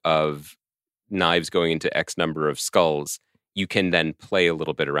number of knives going into X number of skulls, you can then play a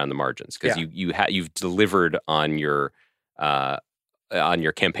little bit around the margins because you've delivered on your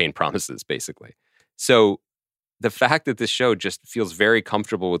campaign promises, basically. So the fact that this show just feels very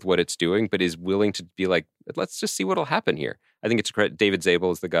comfortable with what it's doing, but is willing to be like, let's just see what'll happen here. I think it's David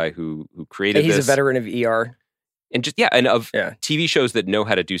Zabel is the guy who created this. He's a veteran of ER. And just, TV shows that know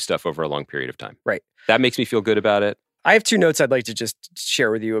how to do stuff over a long period of time. Right. That makes me feel good about it. I have 2 notes I'd like to just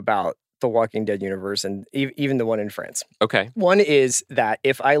share with you about the Walking Dead universe and even the one in France. Okay. One is that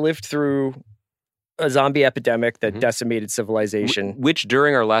if I lived through a zombie epidemic that decimated civilization. Which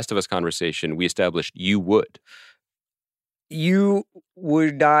during our Last of Us conversation, we established you would. You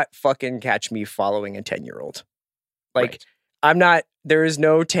would not fucking catch me following a 10-year-old. Like, Right. I'm not, there is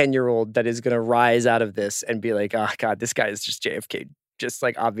no 10-year-old that is going to rise out of this and be like, oh God, this guy is just JFK. Just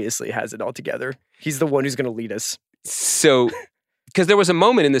like obviously has it all together. He's the one who's going to lead us. So, because there was a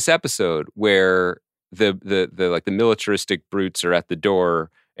moment in this episode where the militaristic brutes are at the door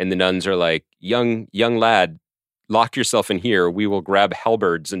and the nuns are like, young lad, lock yourself in here. We will grab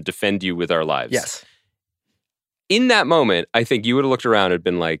halberds and defend you with our lives. Yes. In that moment, I think you would have looked around and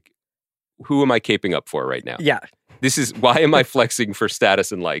been like, who am I caping up for right now? Yeah. Why am I flexing for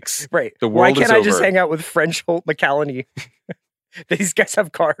status and likes? Right. The world Why can't is I just over. hang out with French Holt McCallany? These guys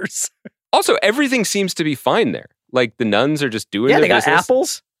have cars. Also, everything seems to be fine there. Like the nuns are just doing their they got business.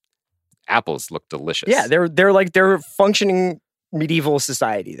 apples. Apples look delicious. Yeah, they're functioning medieval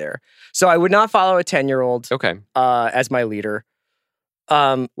society there. So I would not follow a 10-year-old Okay. As my leader.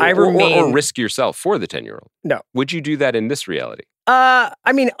 I Or remain risk yourself for the 10-year-old. No. Would you do that in this reality?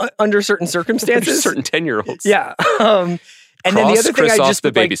 I mean, under certain circumstances. Certain 10-year-olds. Yeah. And then the other thing I just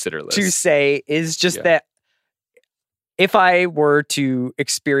would like babysitter list. to say is just that if I were to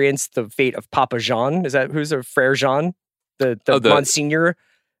experience the fate of Papa Jean, is that who's a Frere Jean? The Monsignor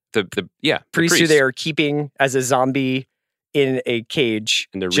the priest who they are keeping as a zombie in a cage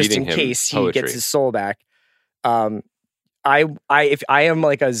And they're just in reading him case he poetry. gets his soul back. If I am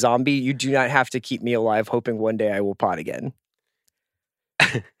like a zombie, you do not have to keep me alive hoping one day I will pot again.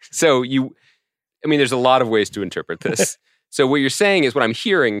 So there's a lot of ways to interpret this. So what you're saying is what I'm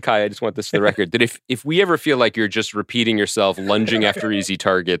hearing, Kai, I just want this for the record, that if we ever feel like you're just repeating yourself, lunging after easy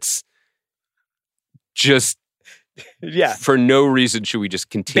targets, just for no reason should we just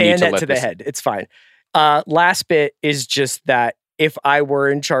continue Bayonet to let to the head. It's fine. Last bit is just that if I were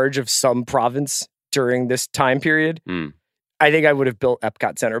in charge of some province during this time period, I think I would have built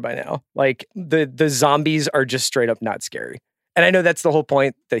Epcot Center by now. Like the zombies are just straight up not scary. And I know that's the whole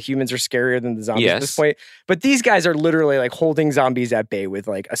point, that humans are scarier than the zombies at this point. But these guys are literally like holding zombies at bay with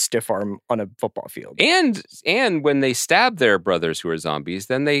like a stiff arm on a football field. And when they stab their brothers who are zombies,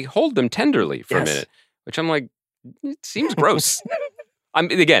 then they hold them tenderly for a minute, which I'm like, it seems gross.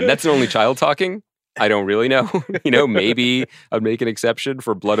 Again, that's an only child talking. I don't really know. Maybe I'd make an exception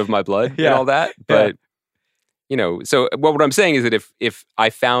for blood of my blood and all that. But, so what I'm saying is that if I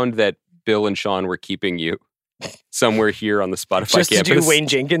found that Bill and Sean were keeping you somewhere here on the Spotify just campus. To do Wayne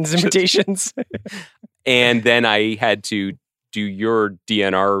Jenkins imitations. And then I had to do your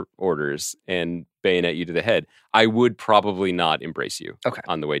DNR orders and bayonet you to the head, I would probably not embrace you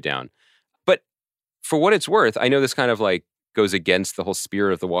on the way down. But for what it's worth, I know this kind of like goes against the whole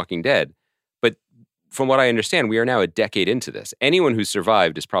spirit of The Walking Dead. But from what I understand, we are now a decade into this. Anyone who's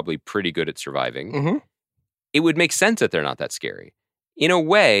survived is probably pretty good at surviving. Mm-hmm. It would make sense that they're not that scary. In a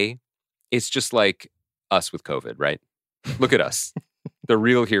way, it's just like us with COVID, right? Look at us. The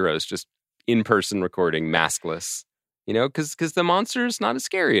real heroes, just in-person recording, maskless, because the monster's not as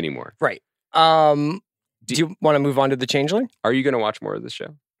scary anymore. Right. Do you want to move on to the Changeling? Are you going to watch more of this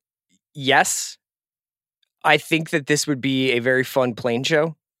show? Yes. I think that this would be a very fun plane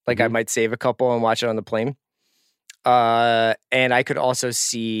show. Like I might save a couple and watch it on the plane. And I could also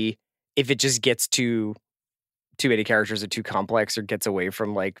see if it just gets too many characters or too complex or gets away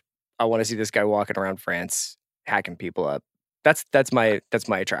from like, I want to see this guy walking around France, hacking people up. That's my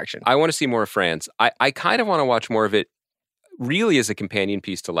attraction. I want to see more of France. I kind of want to watch more of it really as a companion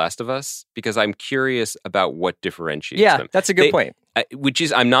piece to Last of Us because I'm curious about what differentiates them. That's a good point.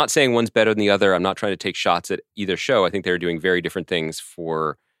 I'm not saying one's better than the other. I'm not trying to take shots at either show. I think they're doing very different things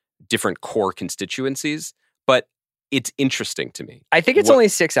for different core constituencies, but it's interesting to me. I think it's only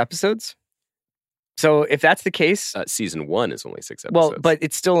 6 episodes. So if that's the case... season 1 is only 6 episodes. Well, but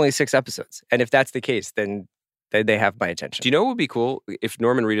it's still only 6 episodes. And if that's the case, then they have my attention. Do you know what would be cool? If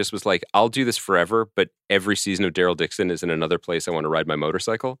Norman Reedus was like, I'll do this forever, but every season of Daryl Dixon is in another place I want to ride my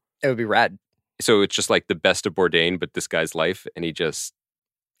motorcycle. It would be rad. So it's just like the best of Bourdain, but this guy's life, and he just...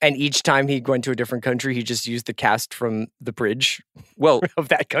 And each time he went to a different country, he just used the cast from The Bridge Well, of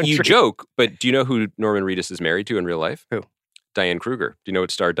that country. you joke, but do you know who Norman Reedus is married to in real life? Who? Diane Kruger. Do you know what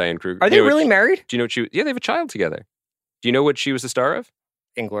star Diane Kruger? Are they really married? Do you know what yeah, they have a child together. Do you know what she was the star of?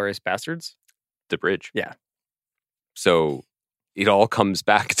 Inglourious Bastards? The Bridge. Yeah. So it all comes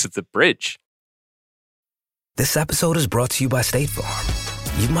back to The Bridge. This episode is brought to you by State Farm.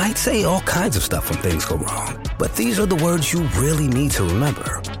 You might say all kinds of stuff when things go wrong, but these are the words you really need to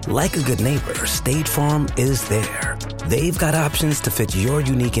remember. Like a good neighbor, State Farm is there. They've got options to fit your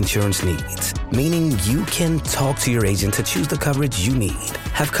unique insurance needs, meaning you can talk to your agent to choose the coverage you need.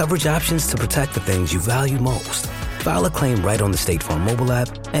 Have coverage options to protect the things you value most. File a claim right on the State Farm mobile app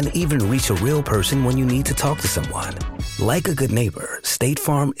and even reach a real person when you need to talk to someone. Like a good neighbor, State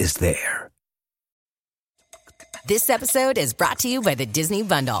Farm is there. This episode is brought to you by the Disney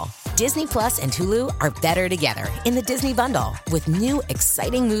Bundle. Disney Plus and Hulu are better together in the Disney Bundle with new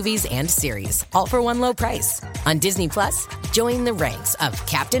exciting movies and series, all for one low price. On Disney Plus, join the ranks of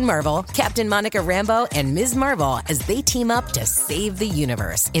Captain Marvel, Captain Monica Rambeau, and Ms. Marvel as they team up to save the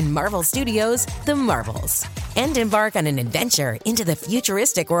universe in Marvel Studios' The Marvels. And embark on an adventure into the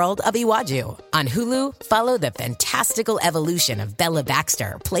futuristic world of Iwaju. On Hulu, follow the fantastical evolution of Bella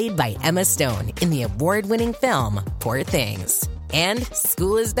Baxter, played by Emma Stone, in the award-winning film Poor Things. And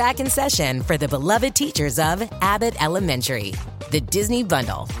school is back in session for the beloved teachers of Abbott Elementary. The Disney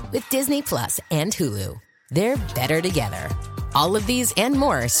Bundle with Disney Plus and Hulu. They're better together. All of these and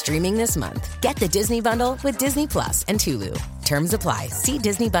more streaming this month. Get the Disney Bundle with Disney Plus and Hulu. Terms apply. See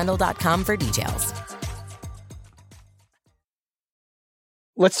DisneyBundle.com for details.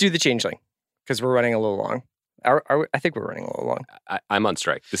 Let's do The Changeling, because we're running a little long. I think we're running a little long. I'm on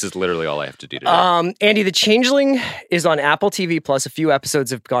strike. This is literally all I have to do today. Andy, The Changeling is on Apple TV Plus. A few episodes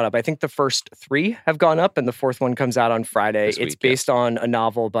have gone up. I think the first 3 have gone up, and the 4th one comes out on Friday. It's based on a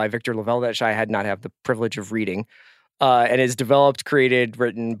novel by Victor LaValle that I had not had the privilege of reading. And is developed, created,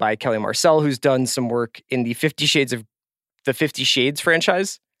 written by Kelly Marcel, who's done some work in the 50 Shades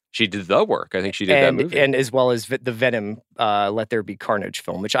franchise. She did the work. I think she did that movie. And as well as the Venom Let There Be Carnage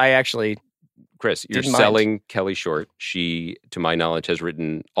film, which I actually... Chris, you're selling Kelly short. She, to my knowledge, has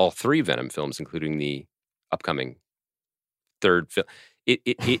written all 3 Venom films, including the upcoming 3rd film. It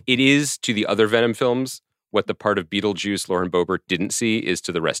is to the other Venom films what the part of Beetlejuice Lauren Boebert didn't see is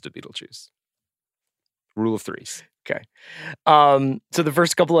to the rest of Beetlejuice. Rule of 3s. Okay. So the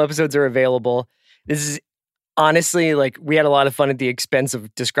first couple of episodes are available. This is honestly, like, we had a lot of fun at the expense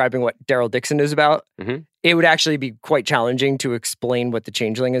of describing what Daryl Dixon is about. Mm-hmm. It would actually be quite challenging to explain what The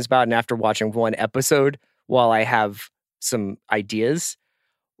Changeling is about. And after watching one episode, while I have some ideas,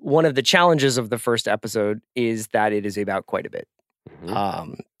 one of the challenges of the first episode is that it is about quite a bit.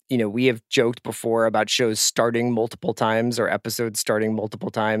 Mm-hmm. We have joked before about shows starting multiple times or episodes starting multiple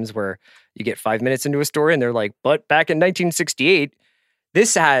times where you get 5 minutes into a story and they're like, but back in 1968,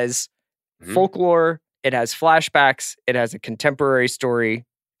 this has folklore, it has flashbacks, it has a contemporary-ish story,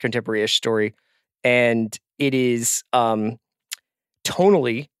 and it is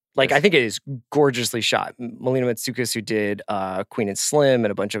tonally, like, I think it is gorgeously shot. Melina Matsoukas, who did Queen and Slim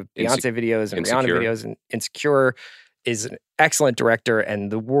and a bunch of Beyonce videos and Rihanna videos and Insecure, is an excellent director,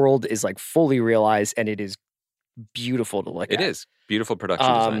 and the world is like fully realized, and it is beautiful to look at. It is. Beautiful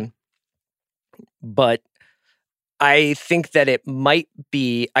production design. But I think that it might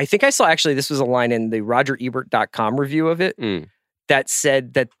be, I think I saw actually, this was a line in the RogerEbert.com review of it that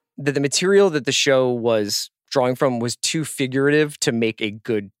said that the material that the show was drawing from was too figurative to make a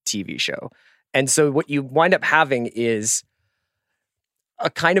good TV show. And so what you wind up having is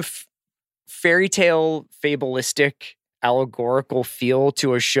a kind of fairy tale, fabulistic, allegorical feel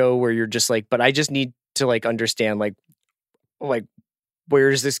to a show where you're just like, but I just need to like understand like where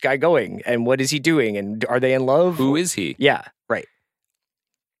is this guy going and what is he doing and are they in love? Who is he? Yeah, right.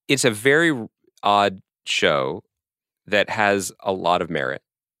 It's a very odd show that has a lot of merit.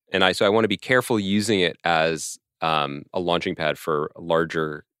 And I want to be careful using it as a launching pad for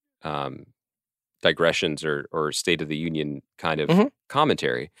larger digressions or State of the Union kind of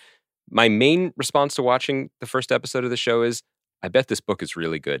commentary. My main response to watching the first episode of the show is, I bet this book is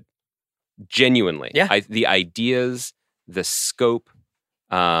really good. Genuinely. Yeah. The ideas, the scope,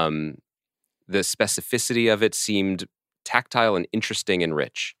 the specificity of it seemed tactile and interesting and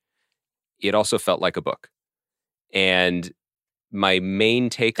rich. It also felt like a book. And my main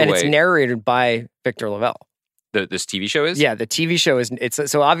takeaway... And it's narrated by Victor LaValle. This TV show is? Yeah, the TV show is... It's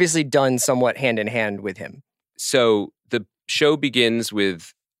so obviously done somewhat hand in hand with him. So the show begins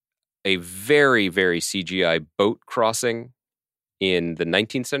with a very, very CGI boat crossing in the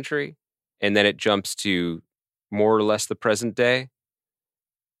 19th century, and then it jumps to more or less the present day.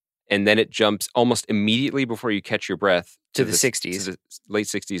 and then it jumps almost immediately before you catch your breath to the 60s. to the late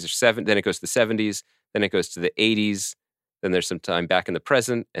 60s or then it goes to the 70s, then it goes to the 80s, then there's some time back in the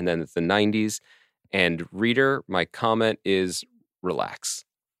present, and then it's the 90s. And reader, my comment is relax.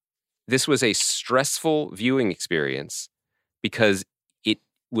 This was a stressful viewing experience because it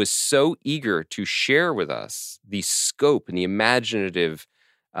was so eager to share with us the scope and the imaginative,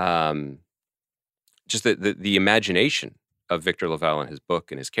 just the imagination of Victor LaValle and his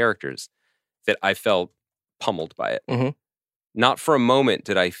book and his characters, that I felt pummeled by it. Mm-hmm. Not for a moment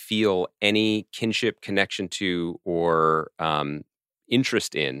did I feel any kinship, connection to, or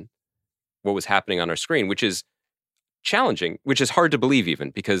interest in what was happening on our screen, which is challenging, which is hard to believe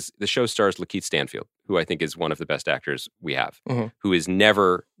even, because the show stars Lakeith Stanfield, who I think is one of the best actors we have, who is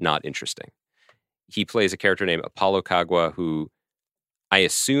never not interesting. He plays a character named Apollo Kagwa, who I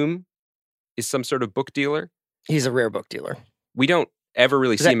assume is some sort of book dealer. He's a rare book dealer. We don't ever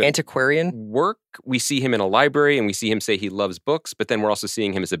really see him antiquarian work. We see him in a library and we see him say he loves books, but then we're also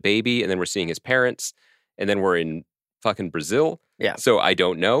seeing him as a baby, and then we're seeing his parents, and then we're in fucking Brazil. Yeah. So I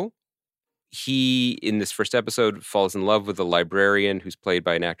don't know. He, in this first episode, falls in love with a librarian who's played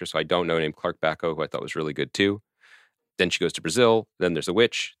by an actor, so I don't know, named Clark Bacco, who I thought was really good too. Then she goes to Brazil, then there's a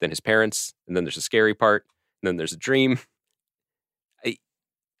witch, then his parents, and then there's a scary part, and then there's a dream.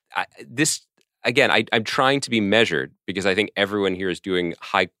 I'm trying to be measured because I think everyone here is doing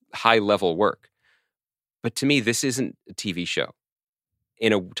high level work. But to me, this isn't a TV show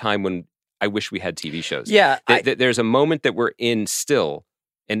in a time when I wish we had TV shows. Yeah. There's a moment that we're in still,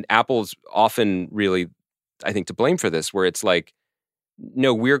 and Apple's often really, I think, to blame for this, where it's like,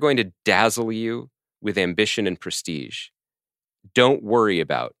 no, we're going to dazzle you with ambition and prestige. Don't worry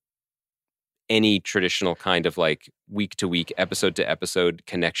about any traditional kind of like week to week, episode to episode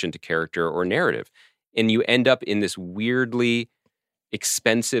connection to character or narrative. And you end up in this weirdly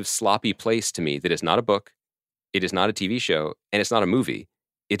expensive, sloppy place to me that is not a book, it is not a TV show, and it's not a movie.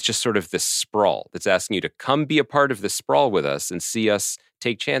 It's just sort of this sprawl that's asking you to come be a part of this sprawl with us and see us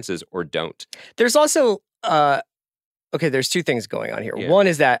take chances or don't. There's also, there's two things going on here. Yeah. One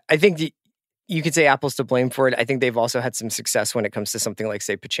is that I think you could say Apple's to blame for it. I think they've also had some success when it comes to something like,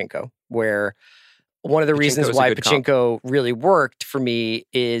 say, Pachinko, where one of the reasons why Pachinko really worked for me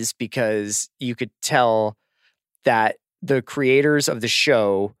is because you could tell that the creators of the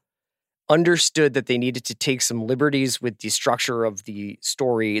show understood that they needed to take some liberties with the structure of the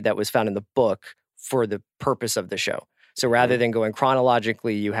story that was found in the book for the purpose of the show. So rather than going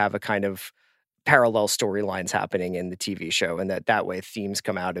chronologically, you have a kind of parallel storylines happening in the TV show, and that way themes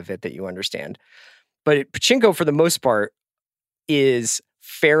come out of it that you understand. But Pachinko, for the most part, is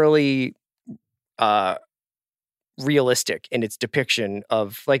fairly realistic in its depiction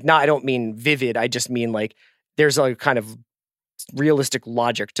of, like, I don't mean vivid, I just mean like there's a kind of realistic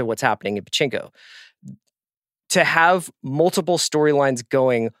logic to what's happening in Pachinko. To have multiple storylines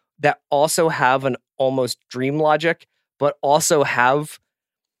going that also have an almost dream logic, but also have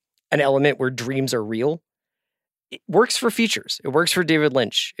an element where dreams are real, it works for features. It works for David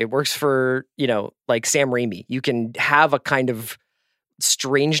Lynch. It works for, like Sam Raimi. You can have a kind of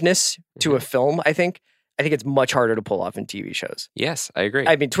strangeness to a film, I think. I think it's much harder to pull off in TV shows. Yes, I agree.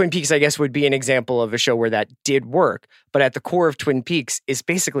 I mean, Twin Peaks, I guess, would be an example of a show where that did work. But at the core of Twin Peaks is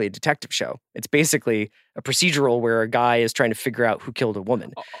basically a detective show. It's basically a procedural where a guy is trying to figure out who killed a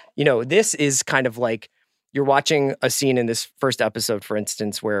woman. This is kind of like you're watching a scene in this first episode, for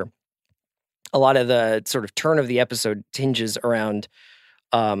instance, where a lot of the sort of turn of the episode hinges around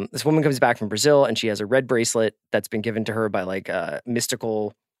this woman comes back from Brazil and she has a red bracelet that's been given to her by like a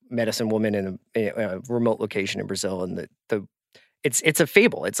mystical medicine woman in a remote location in Brazil, and it's a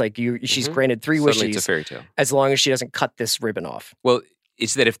fable. It's like she's granted 3 wishes. It's a fairy tale. As long as she doesn't cut this ribbon off. Well,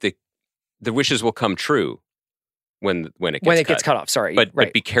 it's that if the wishes will come true when it gets cut off. Sorry,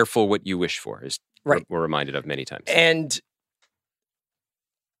 but be careful what you wish for. Is right. We're reminded of many times. And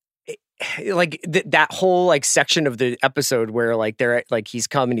like that whole like section of the episode where like they're like he's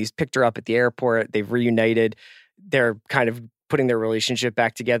come and he's picked her up at the airport. They've reunited. They're kind of putting their relationship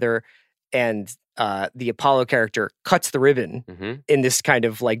back together, and the Apollo character cuts the ribbon in this kind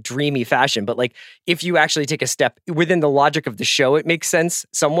of like dreamy fashion. But like if you actually take a step within the logic of the show, it makes sense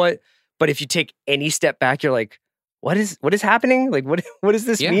somewhat. But if you take any step back, you're like, what is happening? Like what does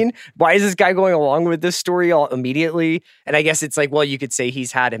this mean? Why is this guy going along with this story all immediately? And I guess it's like, well, you could say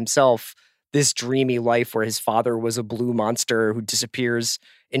he's had himself this dreamy life where his father was a blue monster who disappears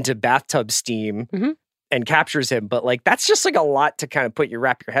into bathtub steam and captures him. But like, that's just like a lot to kind of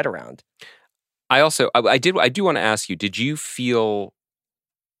wrap your head around. I do want to ask you, did you feel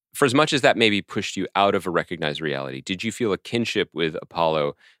for as much as that maybe pushed you out of a recognized reality, did you feel a kinship with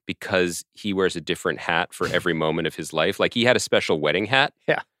Apollo because he wears a different hat for every moment of his life? Like he had a special wedding hat.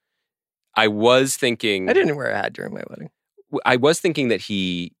 Yeah. I was thinking... I didn't wear a hat during my wedding. I was thinking that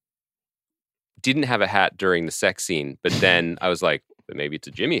he didn't have a hat during the sex scene, but then I was like, but maybe it's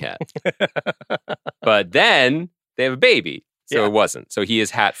a Jimmy hat. But then they have a baby, so it wasn't. So he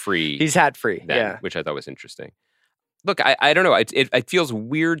is hat-free. He's hat-free, then, which I thought was interesting. Look, I don't know. It feels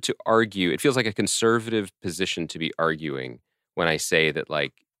weird to argue. It feels like a conservative position to be arguing when I say that,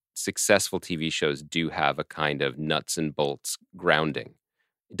 like, successful TV shows do have a kind of nuts and bolts grounding.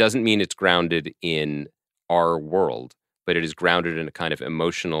 It doesn't mean it's grounded in our world, but it is grounded in a kind of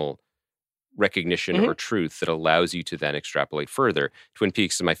emotional recognition or truth that allows you to then extrapolate further. Twin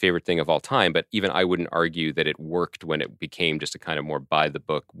Peaks is my favorite thing of all time, but even I wouldn't argue that it worked when it became just a kind of more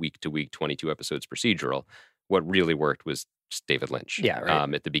by-the-book, week-to-week, 22 episodes procedural. What really worked was just David Lynch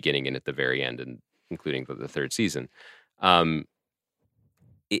at the beginning and at the very end, and including the third season.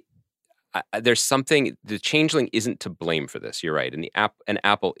 There's something, the Changeling isn't to blame for this. You're right. And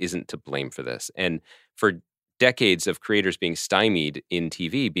Apple isn't to blame for this. And for decades of creators being stymied in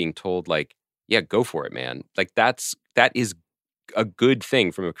TV, being told like, yeah, go for it, man. Like that is a good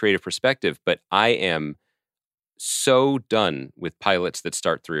thing from a creative perspective. But I am so done with pilots that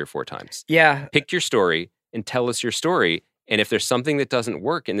start 3 or 4 times. Yeah. Pick your story and tell us your story. And if there's something that doesn't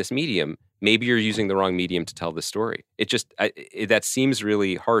work in this medium, maybe you're using the wrong medium to tell the story. It just, that seems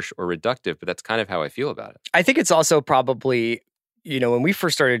really harsh or reductive, but that's kind of how I feel about it. I think it's also probably, when we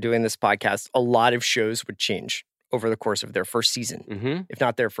first started doing this podcast, a lot of shows would change over the course of their first season, if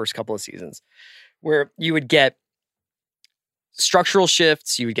not their first couple of seasons, where you would get structural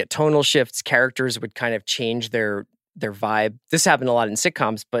shifts, you would get tonal shifts, characters would kind of change their vibe. This happened a lot in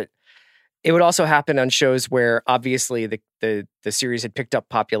sitcoms, but it would also happen on shows where obviously the series had picked up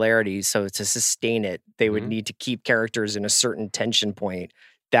popularity. So to sustain it, they would need to keep characters in a certain tension point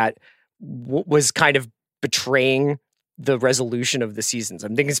that was kind of betraying the resolution of the seasons.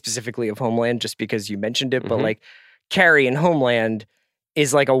 I'm thinking specifically of Homeland just because you mentioned it, but like Carrie in Homeland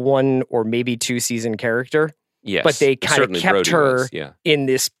is like a 1 or maybe 2 season character. Yes, but they kind of kept her in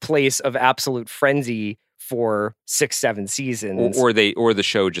this place of absolute frenzy for 6, 7 seasons. Or the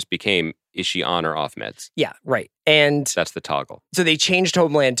show just became, is she on or off meds? Yeah, right. And that's the toggle. So they changed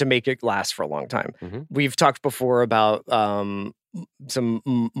Homeland to make it last for a long time. We've talked before about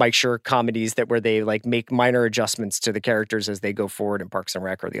some Mike Schur comedies where they like make minor adjustments to the characters as they go forward in Parks and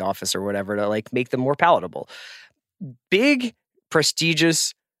Rec or The Office or whatever to like make them more palatable. Big,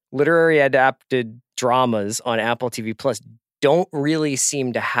 prestigious, literary adapted dramas on Apple TV Plus don't really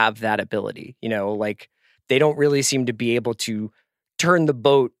seem to have that ability. Like they don't really seem to be able to turn the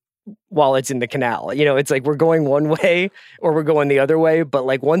boat while it's in the canal. It's like we're going one way or we're going the other way, but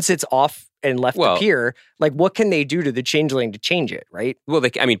like once it's off and left to pier, like what can they do to the Changeling to change it, right? Well,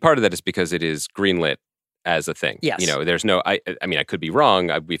 part of that is because it is greenlit as a thing. Yes. There's no, I could be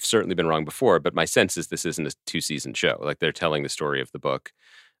wrong. We've certainly been wrong before, but my sense is this isn't a 2-season show. Like they're telling the story of the book.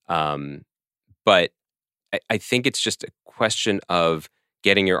 But I think it's just a question of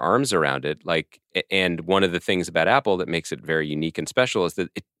getting your arms around it. And one of the things about Apple that makes it very unique and special is that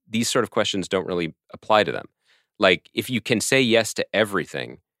these sort of questions don't really apply to them. Like if you can say yes to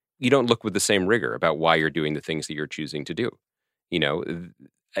everything, you don't look with the same rigor about why you're doing the things that you're choosing to do.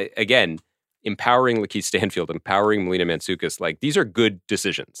 Again, empowering Lakeith Stanfield, empowering Melina Mansoukas, like these are good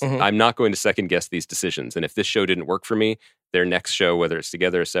decisions. I'm not going to second guess these decisions. And if this show didn't work for me, their next show, whether it's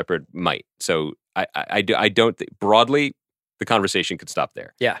together or separate, might. So I don't think broadly the conversation could stop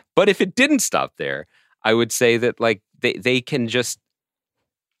there. Yeah. But if it didn't stop there, I would say that like they can just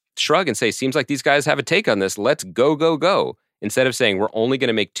shrug and say, seems like these guys have a take on this. Let's go. Instead of saying we're only going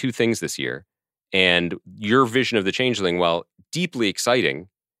to make 2 things this year. And your vision of the Changeling, while deeply exciting,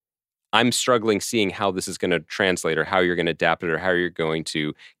 I'm struggling seeing how this is going to translate or how you're going to adapt it or how you're going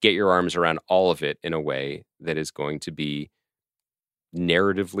to get your arms around all of it in a way that is going to be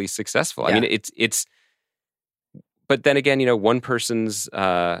narratively successful. Yeah. I mean, it's, but then again, one person's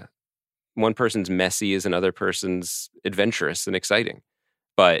messy is another person's adventurous and exciting.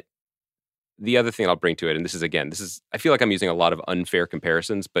 But the other thing I'll bring to it, and this is, I feel like I'm using a lot of unfair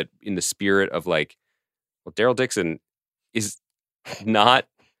comparisons, but in the spirit of like, well, Daryl Dixon is not,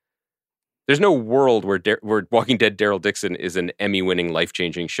 there's no world where Walking Dead Daryl Dixon is an Emmy-winning,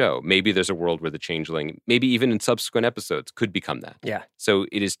 life-changing show. Maybe there's a world where the Changeling, maybe even in subsequent episodes, could become that. Yeah. So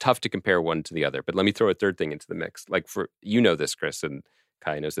it is tough to compare one to the other. But let me throw a third thing into the mix. Like this, Chris, and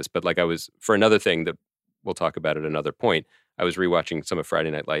Kai knows this, but like for another thing that we'll talk about at another point, I was rewatching some of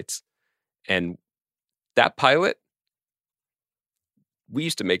Friday Night Lights. And that pilot we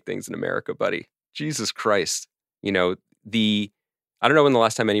used to make things in America, buddy. Jesus Christ. You know, I don't know when the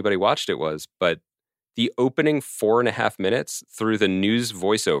last time anybody watched it was, but the opening 4.5 minutes through the news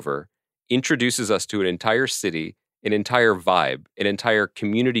voiceover introduces us to an entire city, an entire vibe, an entire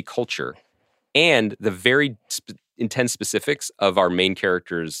community culture, and the very intense specifics of our main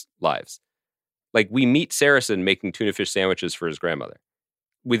characters' lives. Like, we meet Saracen making tuna fish sandwiches for his grandmother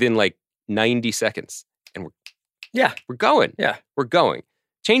within like 90 seconds. And we're going. Yeah. We're going.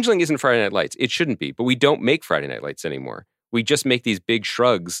 Changeling isn't Friday Night Lights. It shouldn't be, but we don't make Friday Night Lights anymore. We just make these big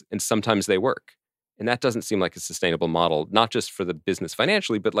shrugs, and sometimes they work. And that doesn't seem like a sustainable model, not just for the business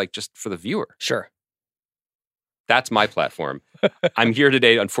financially, but like just for the viewer. Sure. That's my platform. I'm here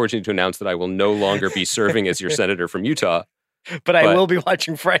today, unfortunately, to announce that I will no longer be serving as your senator from Utah. But I will be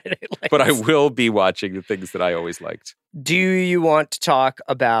watching Friday Night Lights. But I will be watching the things that I always liked. Do you want to talk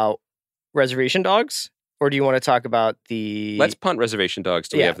about Reservation Dogs? Or do you want to talk about the... Let's punt Reservation Dogs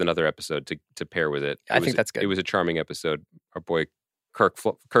till we have another episode to pair with it. I think that's good. It was a charming episode. Our boy Kirk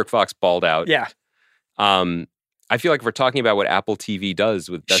Fox balled out. Yeah. I feel like if we're talking about what Apple TV does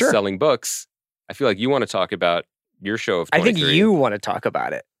with best-selling books, I feel like you want to talk about your show of 23. I think you want to talk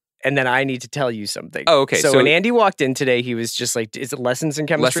about it. And then I need to tell you something. Oh, okay. So when Andy walked in today, he was just like, is it Lessons in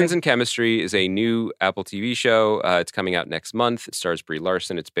Chemistry? Lessons in Chemistry is a new Apple TV show. It's coming out next month. It stars Brie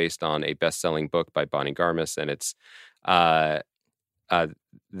Larson. It's based on a best-selling book by Bonnie Garmis. And it's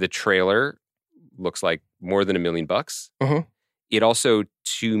the trailer looks like more than $1 million. Mm-hmm. It also,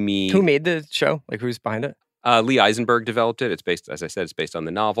 to me... Who made the show? Like, who's behind it? Lee Eisenberg developed it. It's based, as I said, it's based on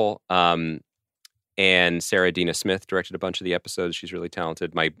the novel. And Sarah Dina Smith directed a bunch of the episodes. She's really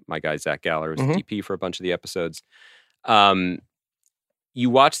talented. My guy, Zach Galler, was the DP for a bunch of the episodes. You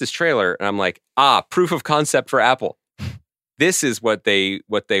watch this trailer, and I'm like, proof of concept for Apple. This is what they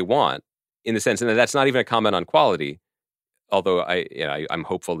want, in the sense, and that's not even a comment on quality, although I'm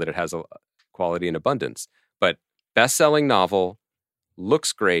hopeful that it has a quality in abundance. But best-selling novel,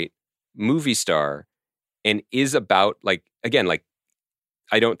 looks great, movie star, and is about, like, again, like,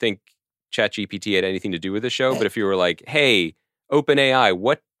 I don't think ChatGPT had anything to do with the show, but if you were like, hey, OpenAI,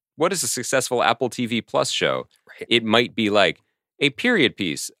 what is a successful Apple TV Plus show? Right. It might be like a period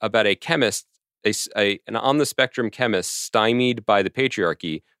piece about a chemist, an on-the-spectrum chemist stymied by the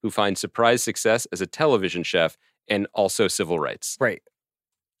patriarchy who finds surprise success as a television chef and also civil rights. Right.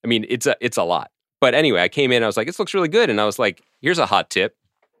 I mean, it's a lot. But anyway, I came in, I was like, this looks really good. And I was like, here's a hot tip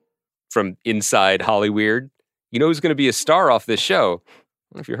from inside Hollyweird. You know who's going to be a star off this show?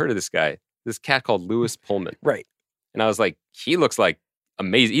 I don't know if you heard of this guy. This cat called Lewis Pullman. Right. And I was like, he looks like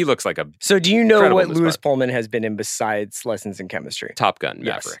amazing. He looks like a... So do you know what Lewis Pullman has been in besides Lessons in Chemistry? Top Gun,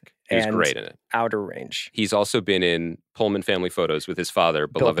 Maverick. He was great in it. Outer Range. He's also been in Pullman Family Photos with his father,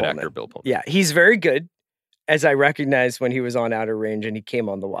 beloved actor Bill Pullman. Yeah, he's very good, as I recognized when he was on Outer Range and he came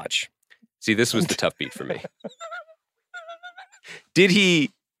on The Watch. See, this was the tough beat for me. Did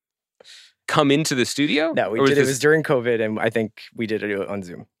he come into the studio? No, we did. It was during COVID, and I think we did it on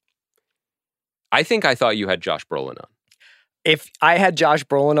Zoom. I think I thought you had Josh Brolin on. If I had Josh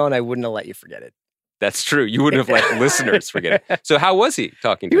Brolin on, I wouldn't have let you forget it. That's true. You wouldn't have let listeners forget it. So how was he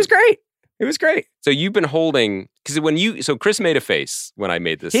talking to you? He was great. It was great. So you've been holding, so Chris made a face when I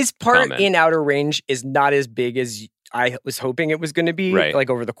made this His part comment. in Outer Range is not as big as I was hoping it was going to be, like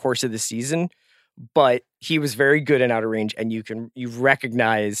over the course of the season. But he was very good in Outer Range, and you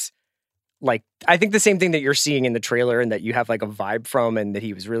recognize, like, I think the same thing that you're seeing in the trailer and that you have like a vibe from, and that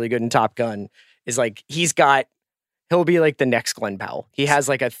he was really good in Top Gun, is like he'll be like the next Glenn Powell. He has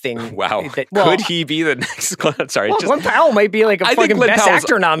like a thing. Wow. Could he be the next Glenn? Sorry. Glenn Powell might be like a fucking best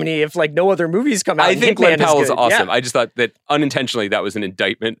actor nominee if like no other movies come out. I think Glenn Powell is awesome. Yeah. I just thought that unintentionally that was an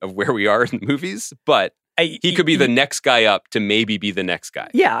indictment of where we are in the movies, but he could be the next guy up to maybe be the next guy.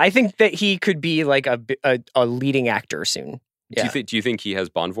 Yeah, I think that he could be like a leading actor soon. Yeah. Do you think he has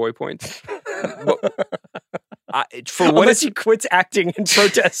Bonvoy points? Unless he quits acting in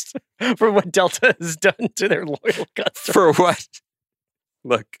protest for what Delta has done to their loyal customers. For what?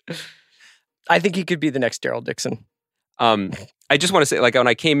 Look. I think he could be the next Daryl Dixon. I just want to say, like, when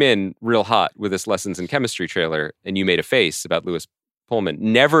I came in real hot with this Lessons in Chemistry trailer and you made a face about Lewis Pullman,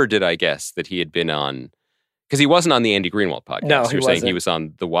 never did I guess that he had been on, because he wasn't on the Andy Greenwald podcast. No, You're saying he was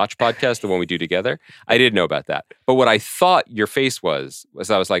on the Watch podcast, the one we do together. I didn't know about that. But what I thought your face was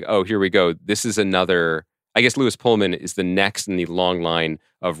I was like, oh, here we go. This is another... I guess Lewis Pullman is the next in the long line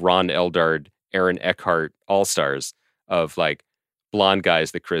of Ron Eldard, Aaron Eckhart all-stars of like blonde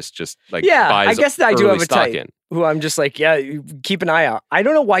guys that Chris just like buys I guess that I do have a type in. Who I'm just like, keep an eye out. I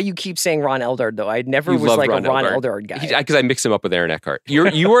don't know why you keep saying Ron Eldard though. I never was like a Ron Eldard guy. Because I mix him up with Aaron Eckhart.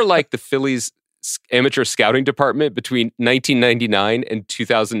 You are like the Phillies amateur scouting department between 1999 and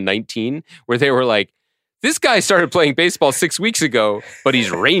 2019, where they were like, this guy started playing baseball 6 weeks ago, but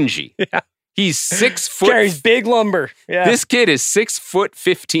he's rangy. Yeah. He's 6 foot. Carries big lumber. Yeah. This kid is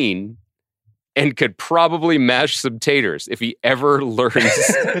 6'15" and could probably mash some taters if he ever learns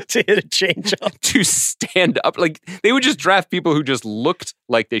to hit a changeup, to stand up. Like, they would just draft people who just looked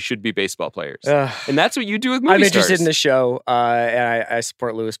like they should be baseball players. And that's what you do with movie I'm stars. interested in the show, and I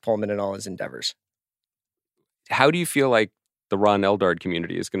support Lewis Pullman in all his endeavors. How do you feel like the Ron Eldard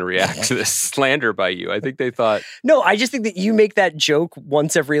community is going to react to this slander by you? I think they thought... No, I just think that you make that joke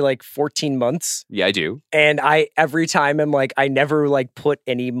once every 14 months. Yeah, I do. And I every time am like, I never put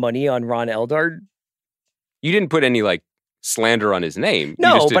any money on Ron Eldard. You didn't put any slander on his name.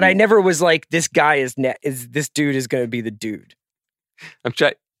 No, but I never was like, this guy is this dude is going to be the dude.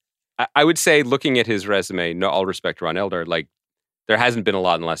 I would say, looking at his resume, no, all respect to Ron Eldard, there hasn't been a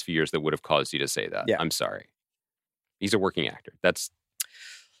lot in the last few years that would have caused you to say that. Yeah. I'm sorry. He's a working actor.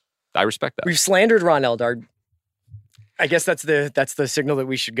 I respect that. We've slandered Ron Eldard. I guess that's the signal that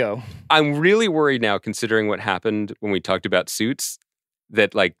we should go. I'm really worried now, considering what happened when we talked about Suits,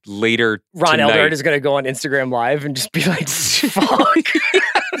 that later Ron tonight, Eldard is going to go on Instagram Live and just be like, fuck.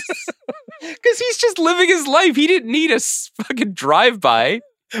 Because he's just living his life. He didn't need a fucking drive-by.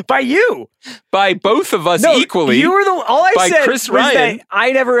 By you. By both of us equally. You were all I said Chris was Ryan. that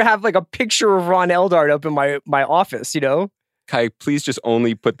I never have a picture of Ron Eldard up in my office, Kai, please just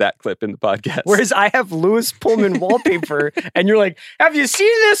only put that clip in the podcast. Whereas I have Lewis Pullman wallpaper, and you're like, have you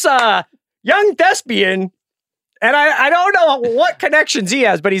seen this young thespian? And I don't know what connections he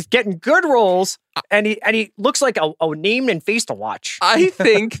has, but he's getting good roles, and he looks like a name and face to watch. I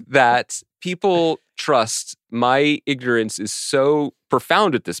think that people trust my ignorance is so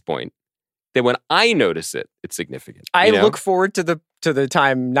profound at this point that when I notice it, it's significant. I look forward to the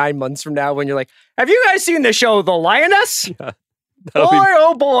time 9 months from now when you're like, have you guys seen the show The Lioness? Yeah,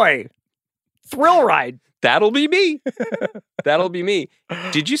 oh boy. Thrill ride. That'll be me. That'll be me.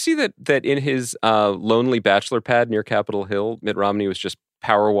 Did you see that in his lonely bachelor pad near Capitol Hill, Mitt Romney was just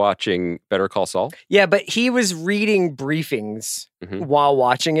power watching Better Call Saul? Yeah, but he was reading briefings while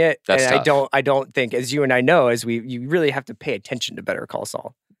watching it. That's and tough. I don't think, as you and I know, you really have to pay attention to Better Call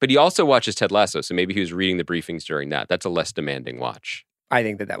Saul. But he also watches Ted Lasso, so maybe he was reading the briefings during that. That's a less demanding watch. I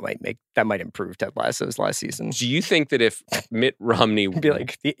think that might improve Ted Lasso's last season. Do you think that if Mitt Romney be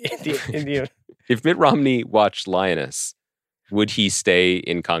like the Indian, if Mitt Romney watched Lioness, would he stay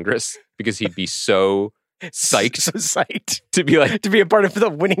in Congress because he'd be so psyched to be a part of the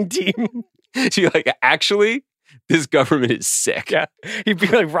winning team? To be like, actually, this government is sick. Yeah, he'd be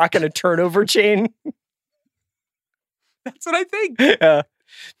rocking a turnover chain. That's what I think. Yeah.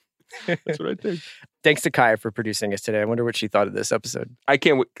 That's what I think. Thanks to Kaya for producing us today. I wonder what she thought of this episode.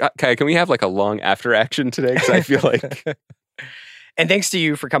 Kaya, can we have a long after action today? Because I feel like... And thanks to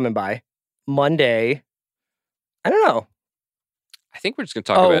you for coming by. Monday, I don't know. I think we're just going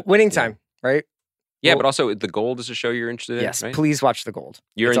to talk about... Winning Time, right? Yeah, but also The Gold is a show you're interested in, yes, right? Please watch The Gold.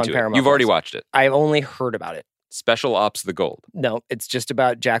 You're it's into on Paramount it. You've already Plus. watched it. I've only heard about it. Special Ops The Gold. No, it's just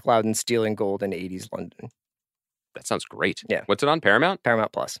about Jack Lowden stealing gold in 80s London. That sounds great. Yeah. What's it on? Paramount?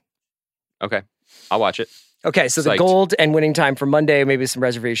 Paramount Plus. Okay. I'll watch it. Okay, so The Gold and Winning Time for Monday, maybe some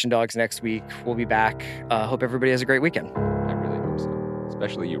Reservation Dogs next week. We'll be back. Hope everybody has a great weekend. I really hope so.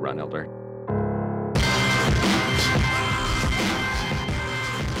 Especially you, Ron Eldard.